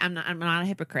gonna lie, I'm not a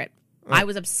hypocrite. I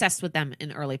was obsessed with them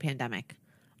in early pandemic.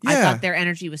 I Yeah. thought their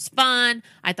energy was fun.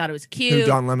 I thought it was cute. Who,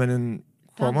 Don Lemon and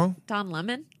Cuomo? Don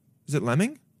Lemon, Is it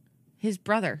Lemming? his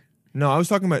brother. No, I was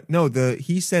talking about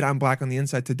he said I'm black on the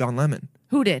inside to Don Lemon.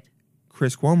 Who did?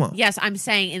 Chris Cuomo. Yes, I'm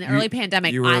saying in the early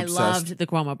pandemic, you were I obsessed. loved the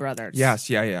Cuomo brothers. Yes,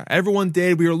 yeah. Everyone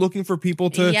did. We were looking for people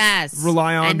to Yes.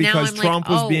 rely on And now because I'm like, Trump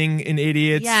was oh, being an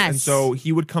idiot. yes. And so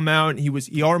he would come out and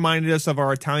he all reminded us of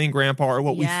our Italian grandpa or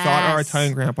what we thought our Yes.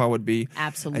 Italian grandpa would be.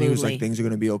 Absolutely. And he was like, things are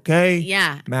going to be okay.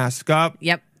 Yeah. Mask up.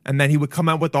 Yep. And then he would come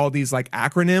out with all these like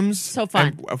acronyms. So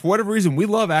fun. And for whatever reason, we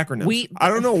love acronyms. I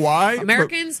don't know why. but-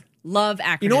 Americans love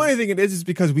acronyms. you know what I think it is? It's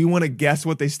because we want to guess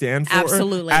what they stand for.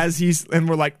 Absolutely. And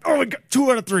we're like, oh my God,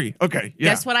 2 out of 3. Okay. Yeah.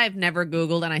 Guess what I've never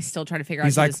Googled and I still try to figure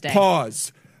He's out to like, this day.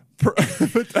 pause.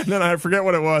 And then I forget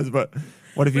what it was, but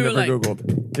what if you We were never like,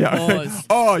 Googled? Yeah. pause.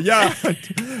 Oh, yeah.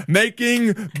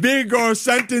 Making bigger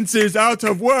sentences out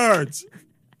of words.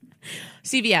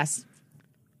 CVS.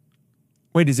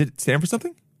 Wait, does it stand for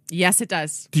something? Yes, it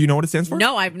does. Do you know what it stands for?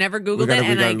 No, I've never Googled gotta- it. we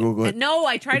And gotta Google it. No,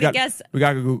 I tried to guess. We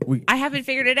got to Google. I haven't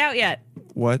figured it out yet.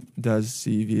 What does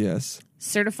CVS?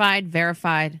 Certified,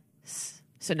 verified.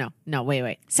 So no,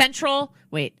 wait. Central,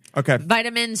 wait. Okay.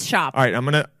 Vitamins shop. All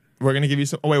right, we're gonna give you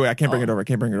some. Oh wait, I can't bring it over. I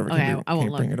can't bring it over. Okay, Can't I won't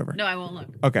can't look. bring it over. No, I won't look.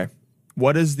 Okay.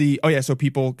 What is the? Oh yeah, so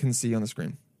people can see on the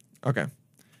screen. Okay.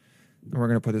 And we're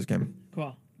gonna put this game.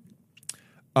 Cool.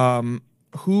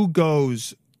 Who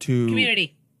goes to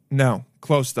Community. No,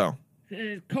 close though.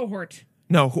 Cohort.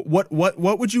 No, what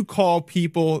would you call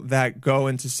people that go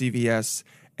into CVS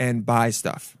and buy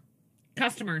stuff?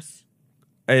 Customers.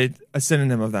 A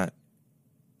synonym of that.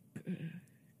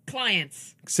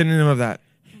 Clients. Synonym of that.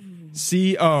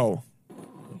 CO.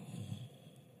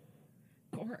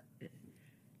 Cohort.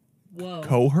 Whoa.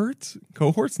 Cohorts?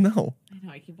 Cohorts? No. I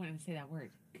know, I keep wanting to say that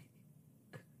word.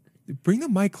 Bring the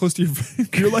mic close to your.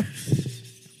 You're like.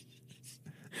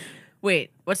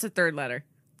 Wait, what's the third letter?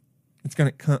 It's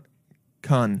gonna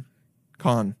con.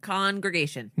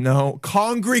 Congregation. No,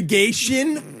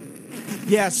 congregation.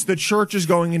 Yes, the church is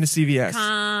going into CVS.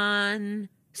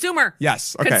 Consumer.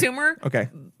 Yes. Okay. Consumer. Okay.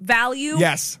 Value.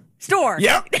 Yes. Store.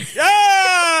 Yep.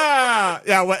 Yeah.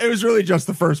 Yeah. Well, it was really just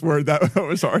the first word that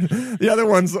was hard. The other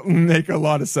ones make a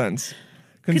lot of sense.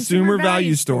 Consumer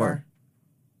value store.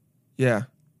 Yeah.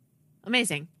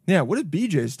 Amazing. Yeah. What does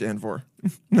BJ stand for?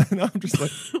 No, I'm just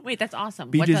like Wait, that's awesome.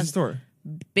 What BJ's does store.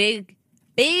 Big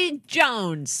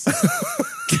Jones.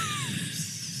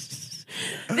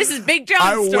 This is Big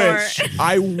Jones store.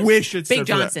 I wish it's Big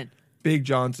Johnson. Big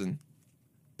Johnson.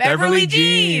 Beverly Beverly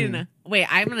Jean. Jean. Wait,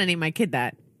 I'm gonna name my kid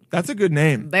that. That's a good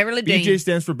name. Beverly BJ Jean.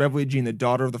 stands for Beverly Jean, the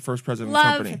daughter of the first president of the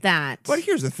company. Love that. But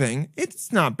here's the thing: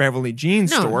 it's not Beverly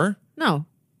Jean's No. store. No.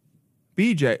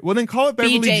 BJ. Well, then call it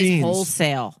Beverly BJ's Jeans.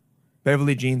 Wholesale.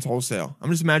 Beverly Jeans Wholesale. I'm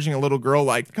just imagining a little girl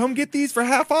like, come get these for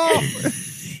half off.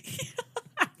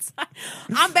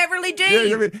 I'm Beverly Jean.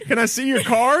 Yeah, I mean, can I see your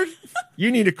card? You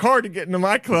need a card to get into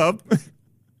my club.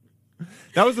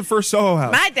 That was the first Soho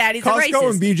house. My daddy's a Costco racist.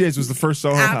 and BJ's was the first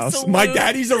Soho house. My Absolute.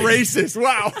 daddy's a racist.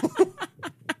 Wow.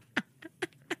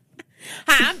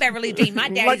 Hi, I'm Beverly Jean. My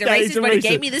daddy's, a racist, but he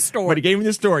gave me this store. But he gave me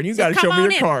the store, and you got to Come show me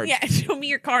on your in. card. Yeah, show me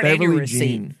your card and your Beverly receipt.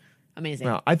 Jean. Amazing.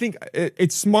 Well, I think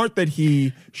it's smart that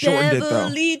he shortened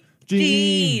Beverly it, though.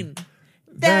 Jean.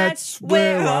 That's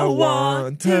where I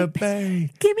want to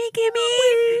be. Gimme.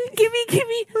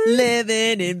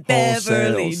 Living in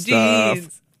Beverly Wholesale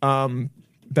Jeans. stuff.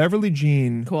 Beverly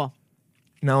Jean. Cool.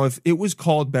 Now, if it was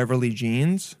called Beverly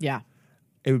Jeans, Yeah.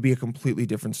 it would be a completely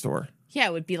different store. Yeah,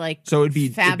 it would be like So it'd be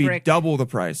fabric. double the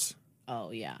price.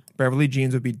 Oh, yeah. Beverly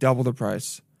Jeans would be double the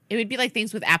price. It would be like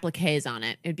things with appliques on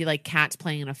it. It would be like cats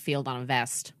playing in a field on a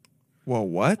vest. Well,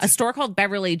 what? A store called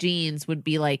Beverly Jeans would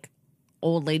be like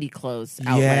old lady clothes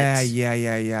outlets.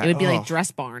 Yeah. It would be like Ugh.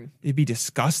 Dress Barn. It'd be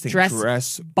disgusting.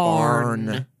 Dress barn.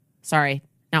 Barn. Sorry,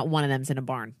 not one of them's in a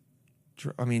barn.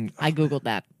 I mean, I Googled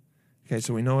that. okay,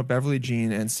 so we know what Beverly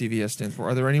Jean and CVS stands for.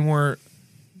 Are there any more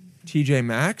TJ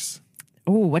Maxx?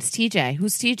 Oh, what's TJ?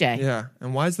 Who's TJ? Yeah.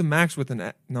 And why is the Max with an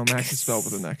X? No, Max is spelled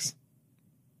with an X.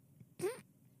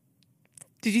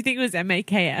 Did you think it was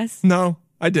MAKS? No,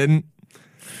 I didn't.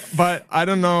 But I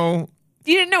don't know.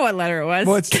 You didn't know what letter it was.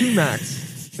 Well, it's two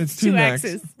Max. It's two Two Max.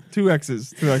 X's. Two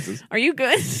X's. Two X's. Are you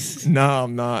good? No,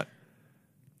 I'm not.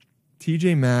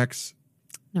 TJ Maxx.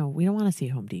 No, we don't want to see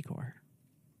home decor.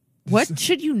 What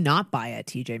should you not buy at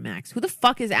TJ Maxx? Who the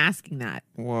fuck is asking that?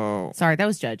 Whoa. Sorry, that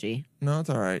was judgy. No, it's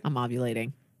all right. I'm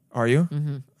ovulating. Are you?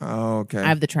 Mm-hmm. Oh, okay. I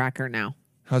have the tracker now.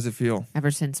 How's it feel? Ever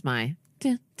since my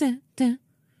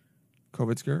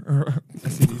COVID scare or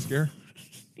STD scare?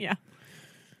 yeah.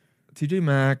 TJ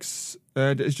Maxx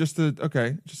is just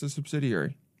just a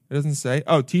subsidiary. It doesn't say.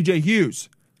 Oh, TJ Hughes,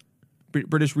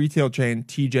 British retail chain.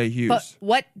 TJ Hughes. But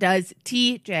what does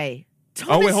TJ?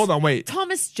 Oh wait, hold on, wait.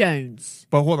 Thomas Jones.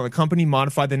 But hold on, the company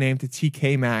modified the name to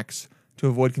TK Maxx to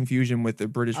avoid confusion with the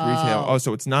British retail. Oh,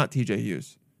 so it's not TJ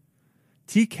Hughes.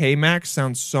 TK Maxx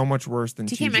sounds so much worse than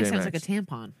TJ TK Maxx sounds like a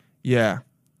tampon. Yeah.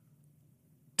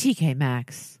 TK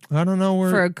Maxx. I don't know where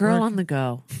For a girl on the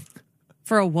go.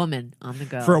 For a woman on the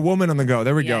go. For a woman on the go.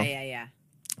 There we go. Yeah.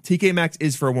 TK Maxx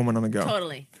is for a woman on the go.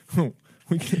 Totally.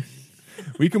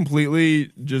 we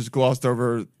completely just glossed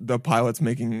over the pilots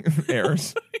making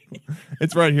errors.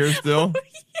 It's right here still.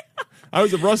 I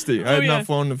was at Rusty. I had not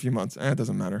flown in a few months. It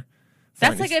doesn't matter.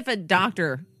 That's Fine. like if a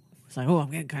doctor was like, oh,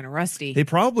 I'm getting kind of rusty. They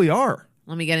probably are.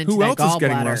 Let me get into Who that else is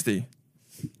getting gallbladder. rusty?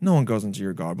 No one goes into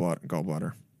your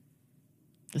gallbladder.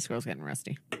 This girl's getting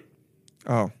rusty.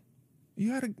 Oh,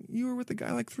 you were with the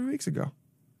guy like 3 weeks ago.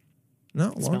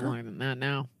 No, It's been longer. longer than that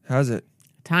now. How's it?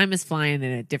 Time is flying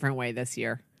in a different way this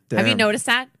year. Have you Damn. noticed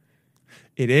that?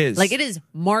 It is. Like, it is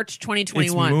March It's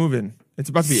 2021. moving. It's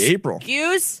about to be April.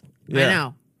 Excuse? Yeah. I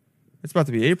know. It's about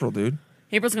to be April, dude.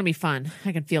 April's going to be fun.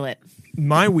 I can feel it.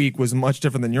 My week was much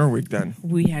different than your week then.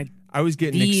 We had I was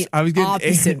getting The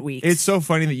opposite weeks. It's so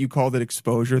funny that you called it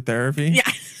exposure therapy. Yeah.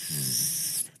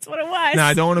 That's what it was. Now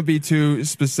I don't want to be too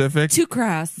specific Too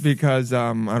crass. because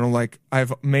I don't like.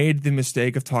 I've made the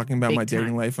mistake of talking about Big my dating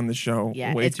time. life on the show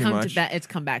Yeah, way it's too come much. to that. It's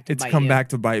come back to It's bite come you. back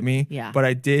to bite me. Yeah. But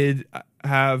I did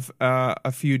have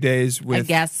a few days with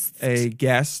guest.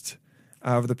 guest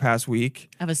over the past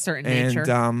week, of a certain and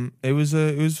nature. it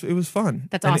was fun.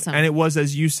 That's And awesome. and it was,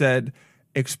 as you said,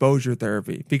 exposure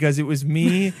therapy because it was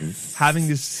me having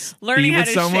to Learning be how with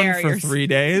to someone share for your 3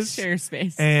 days, Share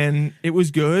space. and it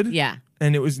was good. Yeah.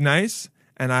 and it was nice,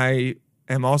 and I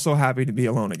am also happy to be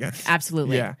alone again.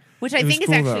 Absolutely. Yeah. Which I It was think is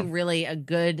cool, actually though. really a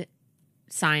good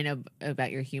sign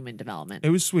about your human development. It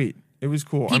was sweet. It was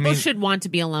cool. People I mean, should want to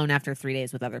be alone after 3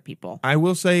 days with other people. I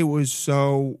will say it was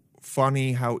so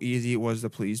funny how easy it was to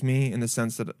please me in the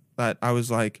sense that I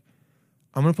was like,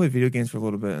 I'm gonna play video games for a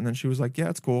little bit, and then she was like, yeah,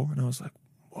 it's cool, and I was like,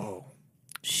 whoa.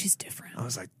 She's different. I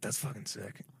was like, that's fucking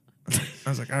sick. I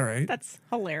was like, all right. That's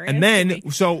hilarious. And to then me.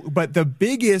 so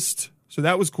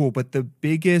that was cool, but the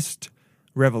biggest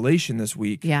revelation this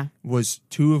week Yeah. was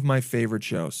two of my favorite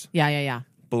shows. Yeah.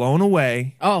 Blown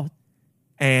Away, Oh,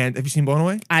 and have you seen Blown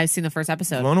Away? I've seen the first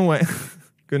episode. Blown Away.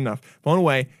 Good enough. Blown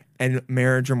Away and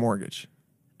Marriage or Mortgage.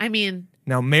 I mean,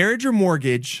 Now, Marriage or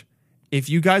Mortgage, if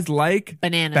you guys like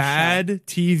Banana bad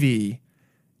TV,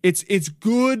 it's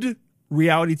good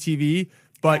reality TV,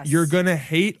 but Yes. you're gonna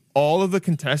hate all of the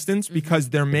contestants because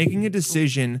they're making a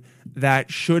decision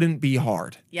that shouldn't be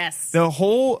hard. yes. The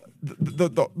whole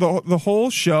the whole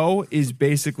show is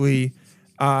basically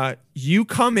you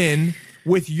come in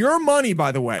with your money,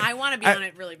 by the way. I want to be on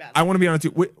it really bad. I want to be on it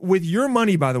too. With your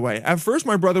money, by the way. At first,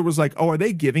 my brother was like, "Oh, are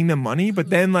they giving them money?" But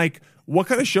then, like, what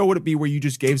kind of show would it be where you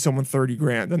just gave someone 30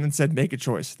 grand and then said, "Make a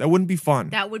choice"? That wouldn't be fun.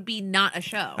 That would be not a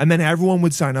show. And then everyone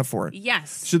would sign up for it.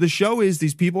 Yes. So the show is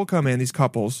these people come in, these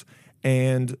couples,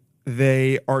 and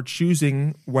they are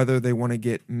choosing whether they want to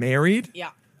get married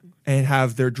Yeah. and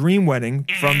have their dream wedding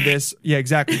from this. Yeah,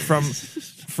 exactly. From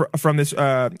this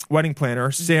wedding planner,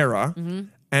 Sarah,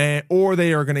 and or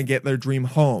they are going to get their dream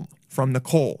home from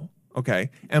Nicole. Okay,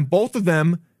 and both of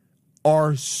them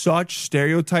are such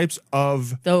stereotypes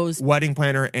of Those- wedding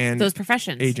planner and Those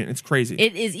professions. agent. It's crazy.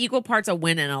 It is equal parts a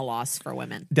win and a loss for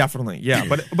women. Definitely, yeah.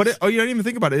 But you don't even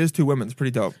think about it. It is two women. It's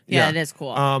pretty dope. Yeah, it is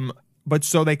cool. But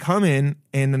so they come in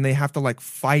and then they have to like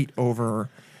fight over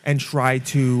and try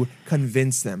to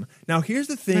convince them. Now, here's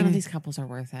the thing. None of these couples are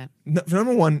worth it.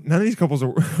 Number one, none of these couples are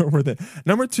worth it.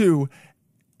 Number two,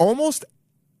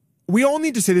 we all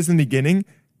need to say this in the beginning.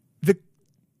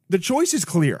 The choice is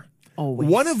clear. Always.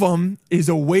 One of them is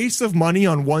a waste of money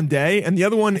on one day, and the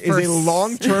other one is a First-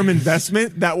 long-term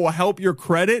investment that will help your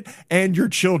credit and your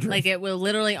children. Like, it will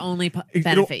literally only It'll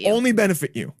benefit you. only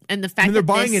benefit you. And the I fact mean, they're that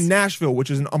buying this in Nashville,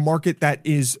 which is a market that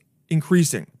is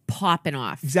increasing. popping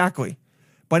off. Exactly.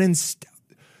 But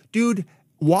dude,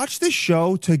 watch the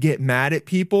show to get mad at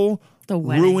people The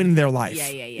wedding. ruin their life. Yeah.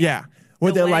 Yeah.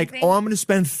 Where The they're wedding like, thing? oh, I'm going to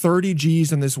spend 30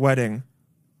 G's on this wedding.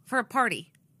 For a party.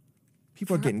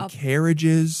 People are getting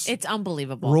carriages, It's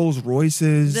unbelievable. Rolls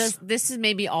Royces. This is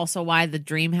maybe also why the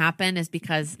dream happened, is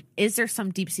because is there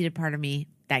some deep-seated part of me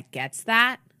that gets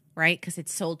that, right? Because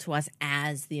it's sold to us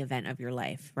as the event of your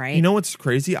life, right? You know what's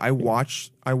crazy? I watch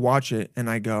it and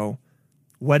I go,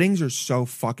 weddings are so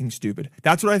fucking stupid.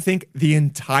 That's what I think the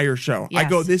entire show. I Yes.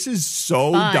 go, this is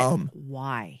so But dumb.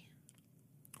 why?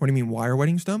 What do you mean? Why are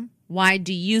weddings dumb? Why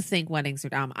do you think weddings are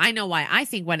dumb? I know why I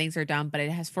think weddings are dumb, but it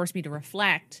has forced me to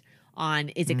reflect on,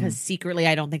 is it because secretly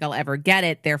I don't think I'll ever get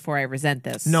it, therefore I resent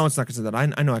this? No, it's not because of that. I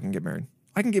know I can get married.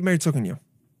 I can get married, so can you.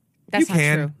 That's you not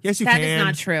can. true. Yes, you That can. is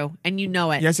not true, and you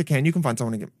know it. Yes, you can. You can find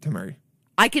someone to marry.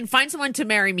 I can find someone to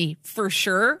marry me for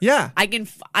sure. Yeah. I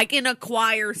can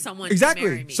acquire someone to Exactly.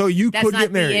 marry me. So you That's could not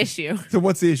get married. the issue. So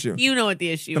what's the issue? You know what the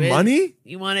issue The is. money?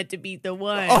 You want it to be the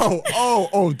one.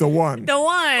 Oh, the one. The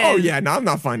one. Oh yeah, no, I'm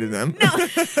not finding them. No,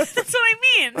 that's what I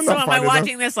mean. I'm So not am I finding them.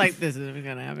 watching this like, this isn't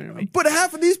going to happen to me? But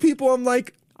half of these people, I'm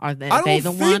like, Are they, I are they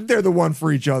don't the think one? they're the one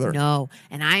for each other. No.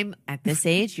 And I'm at this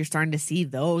age, you're starting to see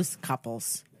those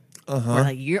couples. Uh-huh. Where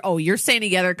like you're staying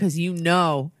together because you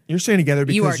know. You're staying together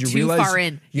because You are you too realize far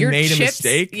in. you Your made a chips-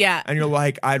 mistake. yeah. And you're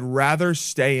like, I'd rather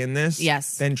stay in this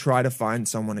Yes. than try to find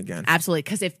someone again. Absolutely.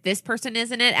 Because if this person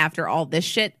isn't it after all this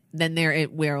shit, then there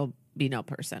it will be no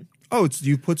person. Oh,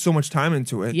 you put so much time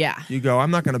into it. Yeah. You go,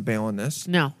 I'm not going to bail on this.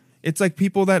 No. It's like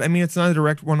people that, I mean, it's not a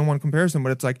direct one-on-one comparison,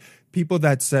 but it's like people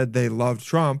that said they loved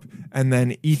Trump, and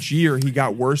then each year he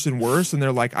got worse and worse, and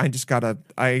they're like, I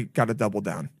gotta double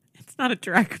down. It's not a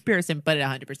direct comparison, but it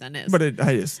 100% is. But it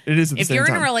is at the if same you're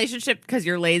time. in a relationship because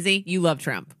you're lazy, you love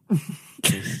Trump.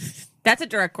 That's a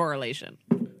direct correlation.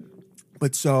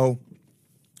 But so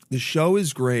the show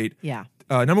is great. Yeah.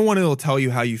 Number one, it'll tell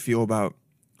you how you feel about.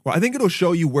 Well, I think it'll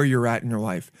show you where you're at in your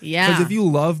life. Yeah. Because if you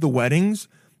love the weddings,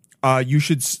 you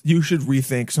should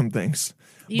rethink some things.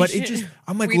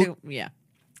 I'm like, look, yeah.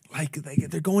 like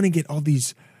they're going to get all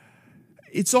these.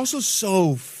 It's also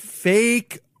so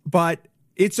fake, but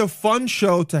it's a fun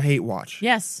show to hate watch.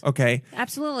 Yes. Okay.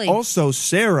 Absolutely. Also,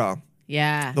 Sarah,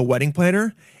 yeah. the wedding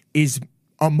planner, is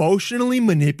emotionally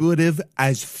manipulative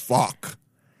as fuck.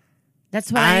 That's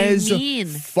what I mean.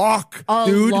 Fuck, A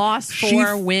dude. loss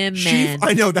for women.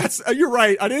 I know that's. You're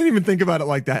right. I didn't even think about it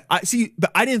like that.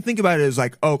 But I didn't think about it as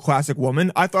like, oh, classic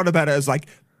woman. I thought about it as like,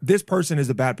 this person is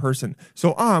a bad person,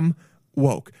 so I'm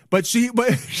woke. But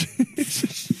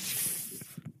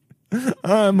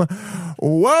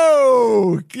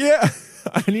woke. Yeah,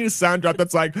 I need a sound drop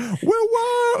that's like,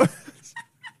 whoa.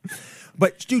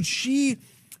 But dude, she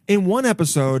in one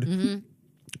episode. Mm-hmm.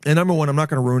 And number one, I'm not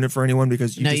going to ruin it for anyone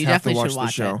because you No, just you have to definitely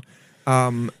watch should the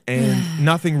watch show. And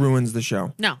nothing ruins the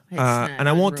show. No, it's not and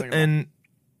I won't. unruinable. And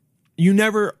you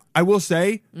never. I will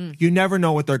say, you never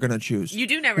know what they're going to choose. You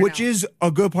do never which know. is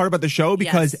a good part about the show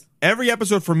because Yes. every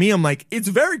episode for me, I'm like, it's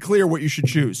very clear what you should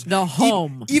choose. The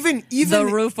home. Even the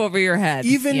roof over your head.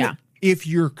 even yeah. if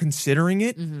you're considering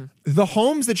it, the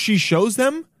homes that she shows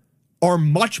them are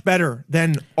much better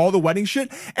than all the wedding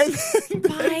shit. And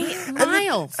By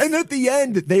miles. And at the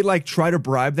end, they like try to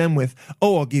bribe them with,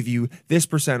 oh, I'll give you this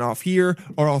 % off here,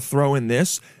 or I'll throw in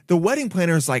this. The wedding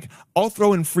planner is like, I'll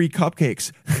throw in free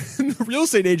cupcakes. And the real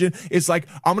estate agent is like,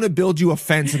 I'm going to build you a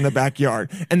fence in the backyard.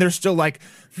 And they're still like,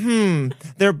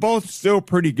 they're both still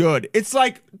pretty good. It's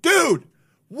like, dude,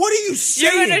 what are you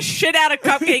saying? You're going to shit out a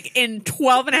cupcake in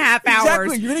 12 and a half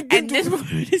hours. Exactly. You're gonna get and this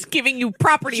woman is giving you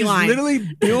property She's line. literally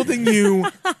building you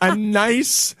a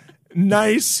nice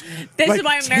This like, is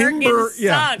why Americans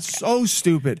Yeah, suck. so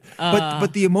stupid.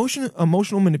 But the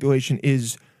emotional manipulation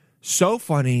is so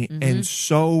funny Mm-hmm. and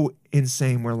so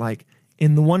insane. Where like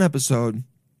in the one episode,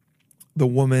 the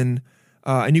woman.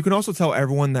 And you can also tell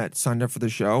everyone that signed up for the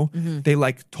show, they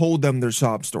like told them their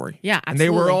sob story. Yeah, And they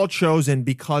were absolutely. all chosen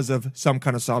because of some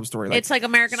kind of sob story. Like, It's like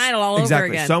American Idol all exactly.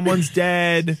 over again. Someone's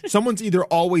dead. Someone's either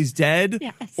always dead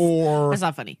Yes. or That's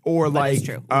not funny, Or but like it's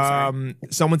true. I'm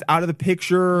sorry. someone's out of the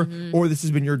picture or this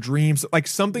has been your dreams. Like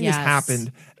something has Yes.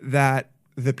 happened that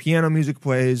the piano music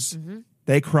plays,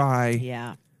 they cry.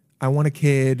 Yeah. I want a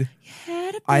kid.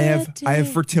 I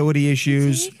have fertility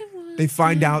issues. They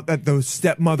find out that the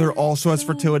stepmother also has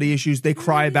fertility issues. They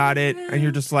cry about it, and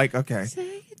you're just like, okay,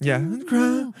 yeah,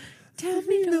 cry. Tell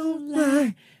me no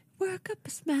lie. Work up a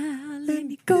smile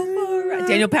and you go for a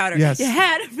Daniel Powder. Yes. You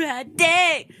had a bad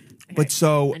day. But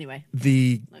so Anyway.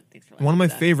 the Look, thanks for one of my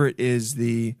laughing at that. favorite is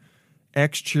the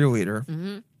ex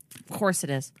cheerleader Of course it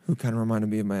is. who kind of reminded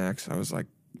me of my ex. I was like,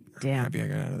 Damn. happy I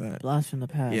got out of that. Blast from the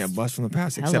past. Yeah, bust from the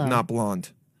past, except Hello. not blonde.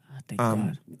 Oh, thank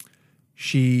God.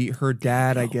 Her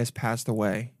dad, I guess, passed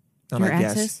away. Not Your I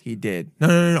guess ex's? he did.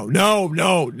 No.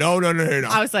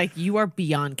 I was like, you are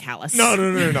beyond callous. No.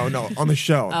 On the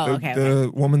show, Oh, okay, the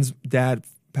woman's dad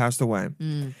passed away,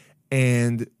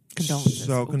 and Condolences.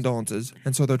 So Oops. condolences,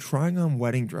 and so they're trying on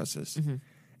wedding dresses, Mm-hmm.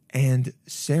 and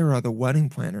Sarah, the wedding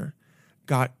planner,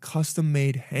 got custom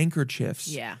made handkerchiefs,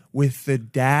 Yeah. with the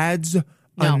dad's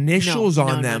No, initials no,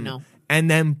 on no, them, no. and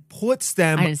then puts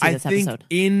them, I didn't see this think, episode.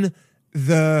 in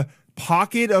the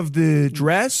pocket of the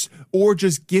dress, or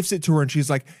just gives it to her, and she's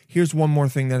like, "Here's one more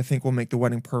thing that I think will make the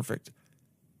wedding perfect."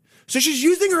 So she's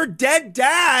using her dead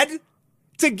dad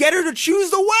to get her to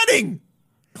choose the wedding.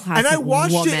 Classic And I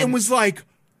watched woman. it and was like,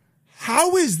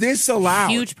 how is this allowed?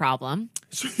 Huge problem.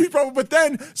 But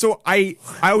then, so I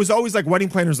was always like, wedding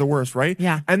planner's the worst, right?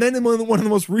 Yeah. And then in one of the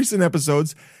most recent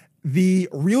episodes, the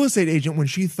real estate agent, when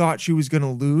she thought she was going to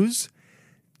lose,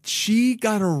 she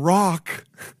got a rock.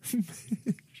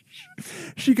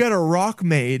 She got a rock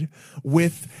made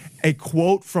with a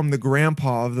quote from the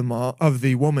grandpa of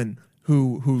the woman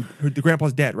who the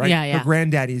grandpa's dead, right? Yeah, yeah. Her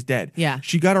granddaddy's dead. Yeah.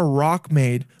 She got a rock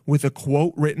made with a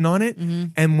quote written on it,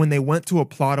 and when they went to a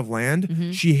plot of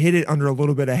land, she hid it under a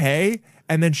little bit of hay,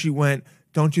 and then she went,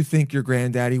 "Don't you think your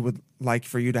granddaddy would like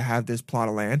for you to have this plot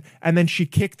of land?" And then she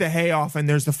kicked the hay off, and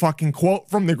there's the fucking quote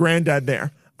from the granddad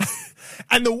there.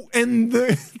 and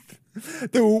the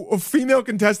female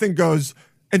contestant goes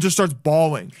and just starts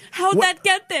bawling. How'd that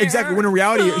get there? Exactly. When in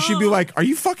reality, she'd be like, "Are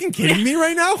you fucking kidding me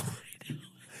right now?"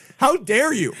 How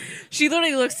dare you? She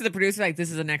literally looks to the producer like, this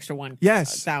is an extra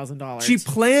Yes. $1,000. She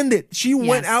planned it. She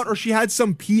went Yes. out, or she had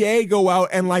some PA go out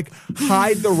and like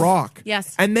hide the rock.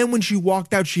 Yes. And then when she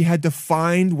walked out, she had to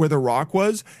find where the rock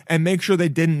was and make sure they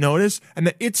didn't notice. And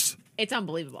that it's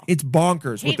unbelievable.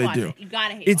 bonkers what Hate they watch do. it. You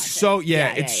gotta hate It's watch so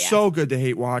it. it's so good to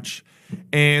hate watch,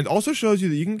 and also shows you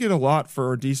that you can get a lot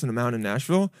for a decent amount in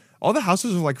Nashville. All the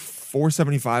houses are like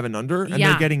 $475 and under, and Yeah.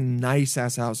 they're getting nice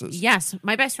ass houses. Yes,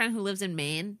 my best friend who lives in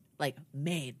Maine, up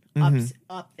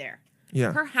there. Mm-hmm.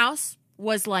 Yeah. Her house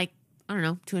was like, I don't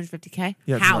know, $250K.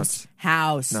 Yeah, it's nuts.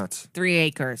 House. Nuts. 3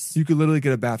 acres. You could literally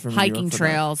get a bathroom, in New York Hiking for that.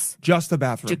 trails, Just a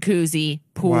bathroom. jacuzzi,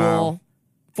 pool, Wow.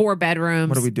 4 bedrooms.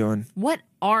 What are we doing? What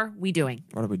are we doing?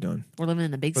 What are we doing? We're living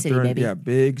in the big But city, they're in- baby. Yeah,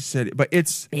 big city. But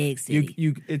it's Big city.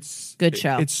 it's Good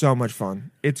show. It's so much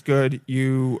fun. It's good.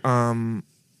 You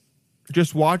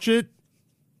just watch it.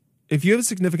 If you have a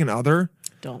significant other,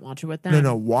 Don't watch it with them.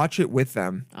 no, watch it with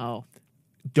them. Oh,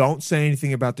 Don't say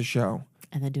anything about the show.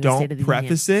 and then do a State Don't of the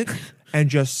preface it, and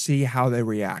just see how they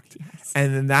react.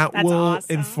 And then that That's will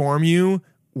awesome. inform you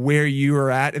where you are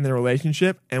at in the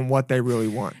relationship and what they really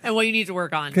want. and what you need to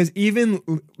work on. Because even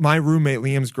my roommate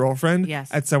Liam's girlfriend, Yes.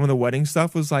 at some of the wedding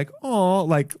stuff, was like, "Oh,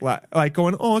 like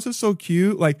going, oh, this is so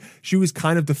cute." Like she was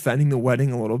kind of defending the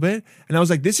wedding a little bit, and I was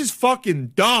like, "This is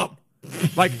fucking dumb."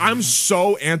 Like I'm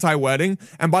so anti-wedding.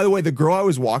 And by the way, the girl I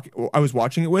was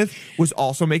watching it with was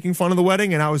also making fun of the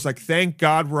wedding, and I was like, "Thank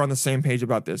God we're on the same page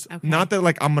about this." Okay. Not that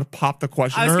like I'm gonna pop the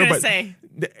question I was to her, gonna but say,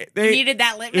 they needed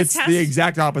that litmus it's test? the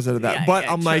exact opposite of that. Yeah, but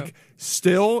yeah, I'm true. like,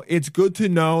 still, it's good to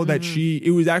know that it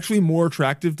was actually more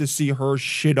attractive to see her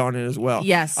shit on it as well.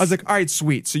 Yes. I was like, all right,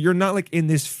 sweet. So you're not like in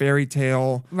this fairy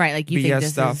tale Right, like you BS think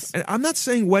this stuff. is- And I'm not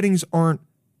saying weddings aren't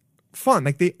fun.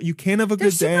 Like you can have a They're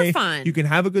good day. super fun. You can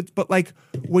have a good, but like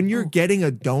when you're getting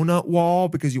a donut wall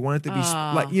because you want it to be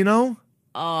like,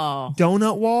 Oh,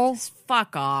 donut wall.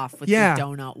 fuck off with Yeah. the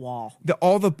donut wall.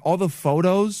 All the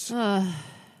photos.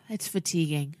 It's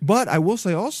fatiguing. But I will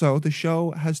say also, the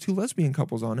show has 2 lesbian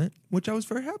couples on it, which I was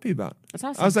very happy about. That's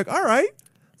awesome. I was like, all right,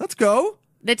 let's go.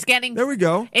 It's getting. There we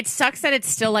go. It sucks that it's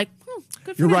still like,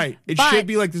 good for You're them. right. It But should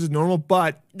be like this is normal,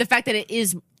 but the fact that it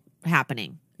is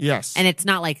happening, yes. and it's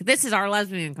not like this is our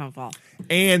lesbian couple.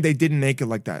 And they didn't make it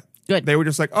like that. Good. They were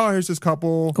just like, oh, here's this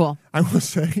couple. Cool. I will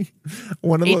say,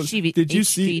 one of those. Did you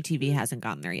see? HGTV hasn't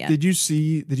gotten there yet. Did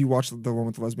you watch the one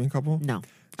with the lesbian couple? No,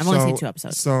 I've only seen 2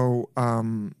 episodes. So,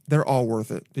 they're all worth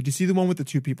it. Did you see the one with the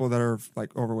 2 people that are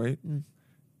like overweight?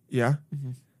 Yeah.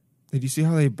 Mm-hmm. Did you see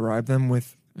how they bribed them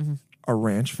with a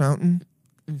ranch fountain?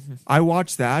 Mm-hmm. I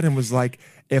watched that and was like,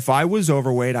 if I was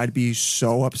overweight, I'd be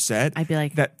so upset. I'd be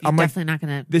like, that you're I'm like, definitely not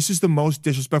gonna. this is the most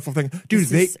disrespectful thing, dude.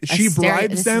 This is a She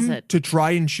bribes this them is a- to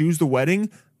try and choose the wedding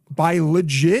by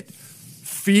legit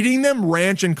feeding them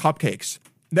ranch and cupcakes.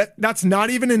 That's not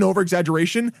even an over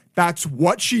exaggeration. That's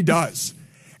what she does,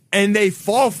 and they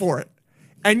fall for it.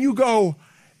 And you go,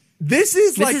 this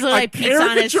is like is a like pizza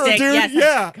on a caricature, stick. dude.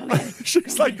 Yes. Yeah,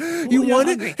 she's like, you you're want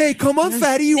hungry. it? Hey, come on,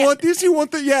 fatty. You want this? You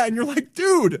want that? Yeah, and you're like,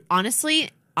 dude. Honestly,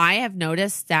 I have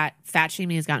noticed that fat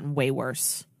shaming has gotten way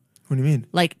worse. What do you mean?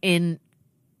 Like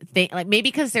like maybe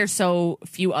because there's so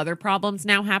few other problems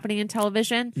now happening in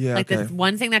television. Yeah, like okay. the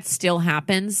one thing that still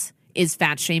happens is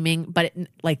fat shaming, but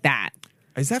like that.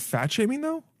 Is that fat shaming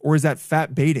though, or is that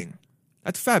fat baiting?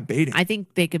 That's fat baiting. I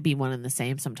think they could be one and the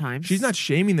same sometimes. She's not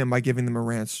shaming them by giving them a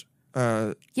ranch.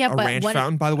 Yeah, a but ranch what-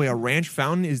 fountain. By the way, a ranch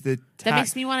fountain is the That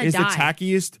makes me wanna is die. the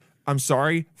tackiest. I'm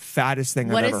sorry, fattest thing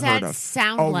What I've does ever heard that of.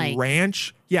 sound a like?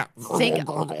 ranch, yeah, Think-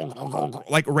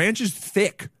 like ranch is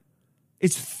thick.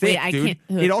 It's thick, I dude.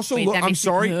 can't- It also, wait, that I'm makes me-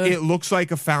 sorry, it looks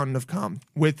like a fountain of cum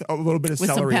with a little bit of With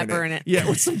some celery pepper in it. Yeah,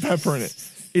 with some pepper in it.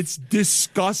 It's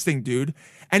disgusting, dude.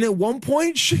 And at one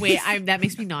point, she Wait, that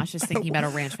makes me nauseous thinking about a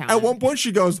ranch fountain. At one point,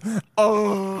 she goes,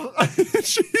 "Oh,"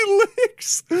 she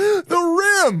licks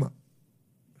the rim.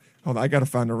 Hold on, I gotta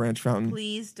find a ranch fountain.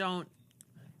 Please don't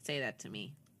say that to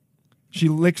me. She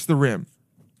licks the rim.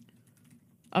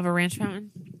 Of a ranch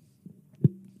fountain?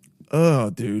 Oh,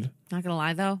 dude, Not gonna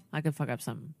lie though, I could fuck up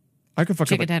some I could fuck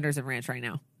chicken up. tenders and ranch right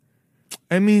now.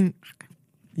 I mean,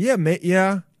 yeah,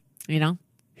 yeah. You know?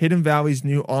 Hidden Valley's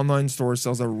new online store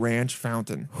sells a ranch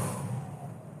fountain.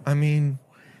 I mean,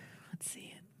 Let's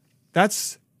see it.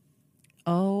 that's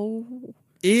Oh,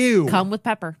 ew. come with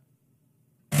pepper.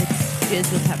 It's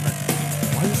jizz with pepper.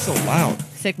 Why is it so loud?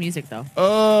 Sick music though.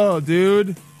 Oh,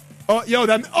 dude. Oh, yo,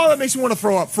 that makes me want to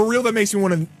throw up. For real, that makes me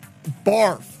want to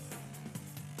barf.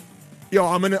 Yo,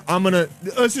 I'm gonna.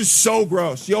 This is so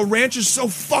gross. Yo, ranch is so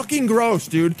fucking gross,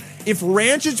 dude. If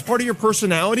ranch is part of your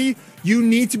personality, you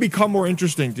need to become more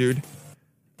interesting, dude.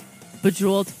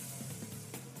 Bejeweled.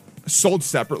 Sold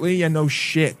separately? Yeah, no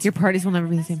shit. Your parties will never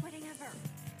be the same.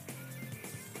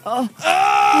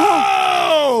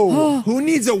 Oh! Who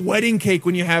needs a wedding cake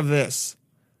when you have this?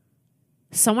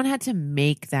 Someone had to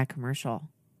make that commercial.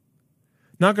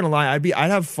 Not gonna lie, I'd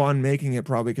have fun making it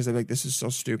probably because I'd be like, this is so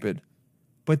stupid.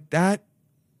 But that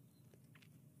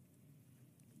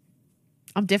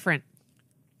I'm different.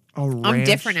 I'm I'm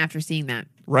different after seeing that.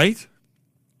 right?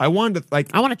 I wanted to like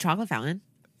I want a chocolate fountain.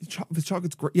 the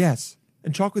chocolate's great. Yes,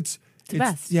 and chocolate's the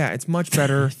best. Yeah, it's much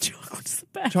better. Chocolate's the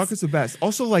best. Chocolate's the best.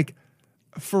 Also, like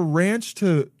for ranch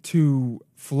to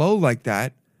flow like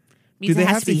that, Means do it they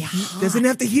has have to be heat? hot. Doesn't it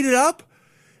have to heat it up?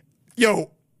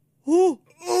 Yo, Ooh,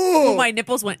 my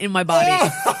nipples went in my body.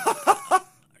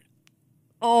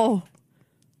 Oh,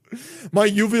 my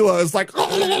uvula is like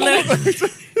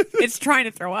it's trying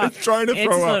to throw up. It's trying to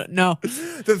throw up. No.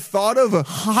 The thought of a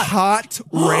hot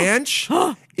ranch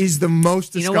is the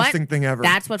most You know disgusting what? thing ever.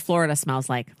 That's what Florida smells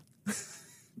like.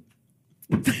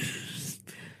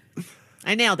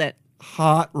 I nailed it.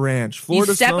 hot ranch.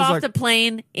 Florida You step smells off like the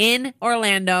plane in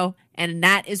Orlando, and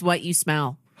that is what you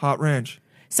smell. hot ranch.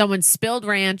 Someone spilled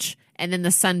ranch, and then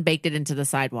the sun baked it into the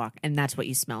sidewalk, and that's what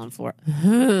you smell in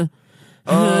Florida.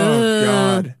 Oh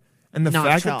God! And the Not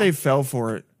fact chill. that they fell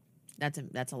for it, That's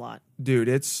a lot. dude.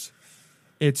 It's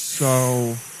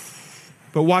so.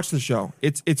 But watch the show.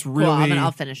 It's really. Cool,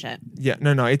 I'll finish it. Yeah,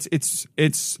 no. It's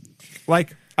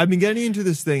like I've been getting into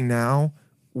this thing now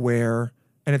where,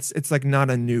 and it's like not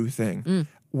a new thing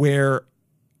where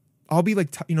I'll be like,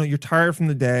 you're tired from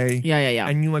the day. Yeah.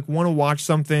 And you like want to watch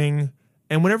something.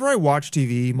 And whenever I watch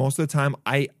TV, most of the time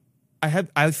I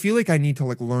feel like I need to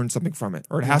like learn something from it,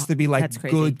 or it has to be like that's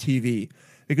crazy. good TV.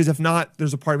 Because if not,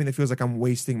 there's a part of me that feels like I'm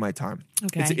wasting my time.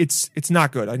 Okay. It's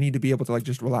not good. I need to be able to like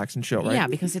just relax and chill, right? Yeah,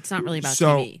 because it's not really about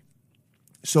So- TV.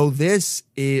 So this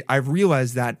is, I've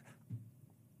realized that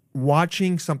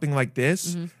watching something like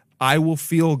this, I will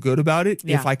feel good about it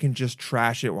Yeah. if I can just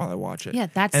trash it while I watch it. Yeah,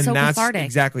 that's so cathartic.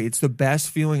 Exactly. It's the best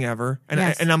feeling ever. And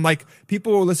Yes. and I'm like,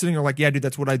 people who are listening are like, yeah, dude,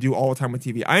 that's what I do all the time with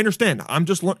TV. I understand. I'm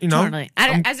just, Totally.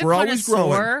 As a we're always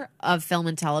growing. connoisseur of film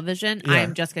and television, Yeah.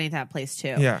 I'm just getting to that place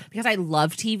too. Yeah. Because I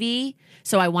love TV,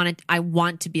 so I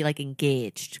want to be like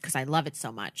engaged because I love it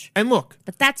so much. And look,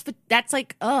 But that's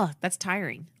like, that's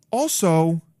tiring.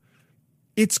 also,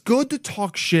 it's good to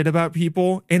talk shit about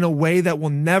people in a way that will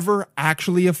never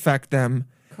actually affect them.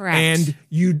 Correct. And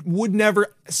you would never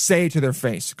say to their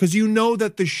face because you know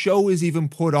that the show is even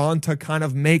put on to kind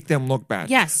of make them look bad.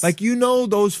 Yes. Like,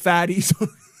 those fatties.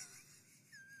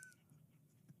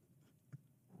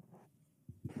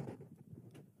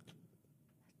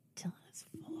 Dylan is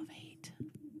full of hate.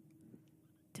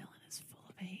 Dylan is full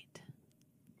of hate.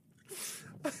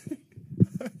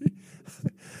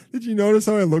 Did you notice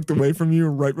how I looked away from you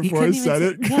right before I said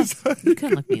it? 'Cause You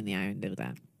couldn't look me in the eye and do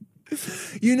that.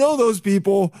 those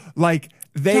people, like,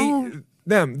 Don't.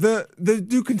 the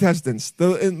two contestants,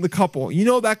 the couple,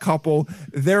 that couple,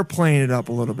 they're playing it up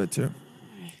a little bit too.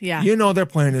 Yeah. They're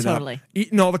playing it Totally. up.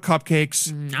 Eating all the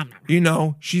cupcakes. Nom,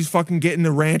 nom. She's fucking getting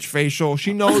the ranch facial.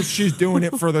 She knows she's doing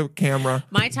it for the camera.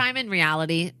 My time in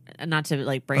reality, not to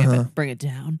like bring it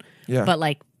down, Yeah. but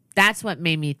like that's what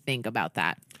made me think about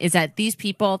that is that these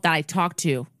people that I talk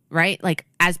to, right, like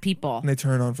as people, And they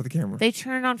turn it on for the camera. they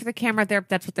turn it on for the camera.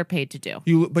 That's what they're paid to do.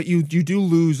 But you do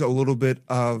lose a little bit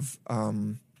of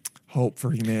hope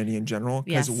for humanity in general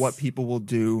because Yes. of what people will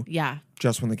do Yeah.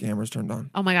 just when the camera's turned on.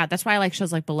 Oh my God, that's why I like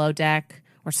shows like Below Deck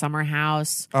or Summer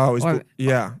House. Oh,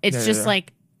 yeah. It's Yeah, just yeah.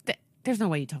 like there's no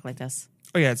way you talk like this.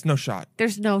 Oh yeah, it's no shot.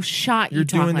 There's no shot You're you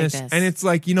talk doing like this, this. and it's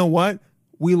like, you know what?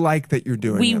 We like that you're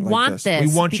doing we it like want this.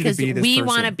 We want you because to be this we person.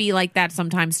 want to be like that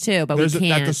sometimes too, but There's we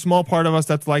can't. that's a small part of us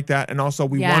that's like that, and also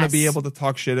we want to be Yes. able to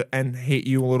talk shit and hate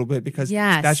you a little bit because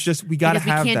Yes. that's just we got to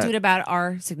Because have we can't that. do it about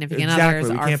our significant Exactly. others,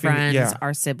 We our can't be- friends, yeah.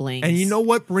 our siblings. And you know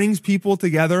what brings people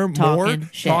together more? Talking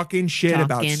shit. Talking shit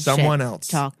about Talking someone shit. else.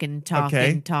 Talking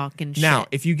Okay? shit. Now,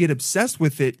 if you get obsessed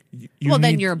with it, you Well,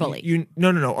 then need- you're a bully.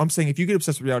 No. I'm saying if you get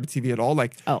obsessed with reality TV at all,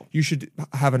 like, you should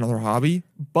have another hobby.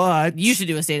 But you should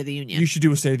do a State of the Union. You should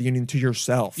do a State of the Union to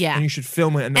yourself. Yeah. And you should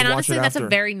film it and then And watch honestly, it that's after. a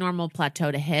very normal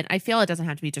plateau to hit. I feel it doesn't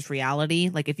have to be just reality.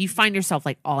 Like if you find yourself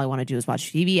like, all I want to do is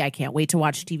watch TV. I can't wait to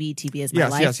watch TV. TV is my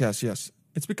life. Yes.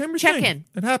 It's become your Check thing. in.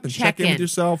 It happens. Check in with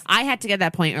yourself. I had to get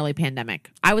that point early pandemic.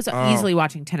 I was easily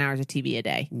watching 10 hours of TV a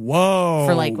day Whoa.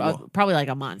 for like probably like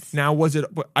a month. Now, was it?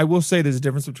 But I will say there's a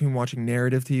difference between watching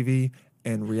narrative TV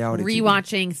and reality TV.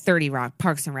 Rewatching 30 Rock,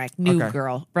 Parks and Rec, New Okay.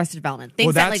 Girl, Arrested Development. Things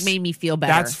Well, that that's- like made me feel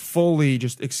better. That's fully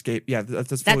just escape. Yeah,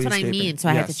 that's fully what I escaping. mean. So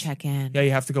I had to Yes. check in. Yeah,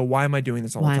 you have to go, why am I doing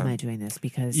this all Why the time? am I doing this?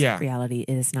 Because Yeah. reality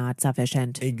is not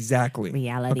sufficient. Exactly.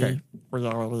 Reality. Okay.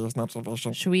 Reality is not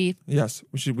sufficient. Should we? Yes,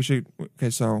 we should. Okay,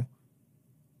 so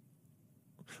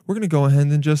we're gonna go ahead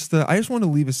and just. I just want to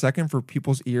leave a second for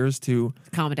people's ears to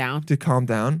Calm down. calm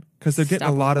down because they're getting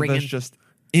Stop a lot of ringing. this just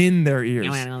in their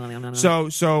ears.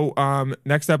 So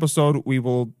next episode we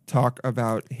will talk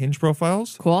about Hinge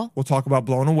profiles. Cool. We'll talk about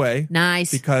Blown Away.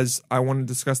 Nice. Because I want to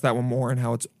discuss that one more and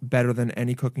how it's better than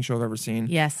any cooking show I've ever seen.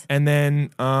 Yes. And then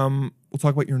we'll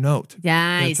talk about your note.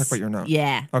 Nice. Talk about your note.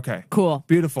 Yeah. Okay. Cool.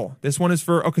 Beautiful. This one is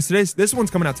for this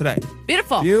one's coming out today.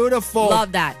 Beautiful. Beautiful.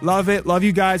 Love that. Love it. Love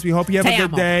you guys. We hope you have Te a good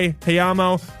amo. day. Te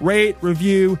amo. Rate,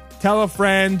 review, tell a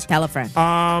friend. Tell a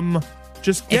friend.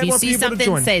 Just If get you more see people to something,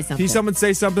 join. say See something. someone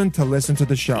say something to listen to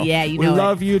the show. Yeah, you we know it.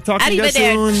 love you. Talk to you guys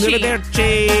soon.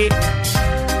 Arrivederci. Arrivederci.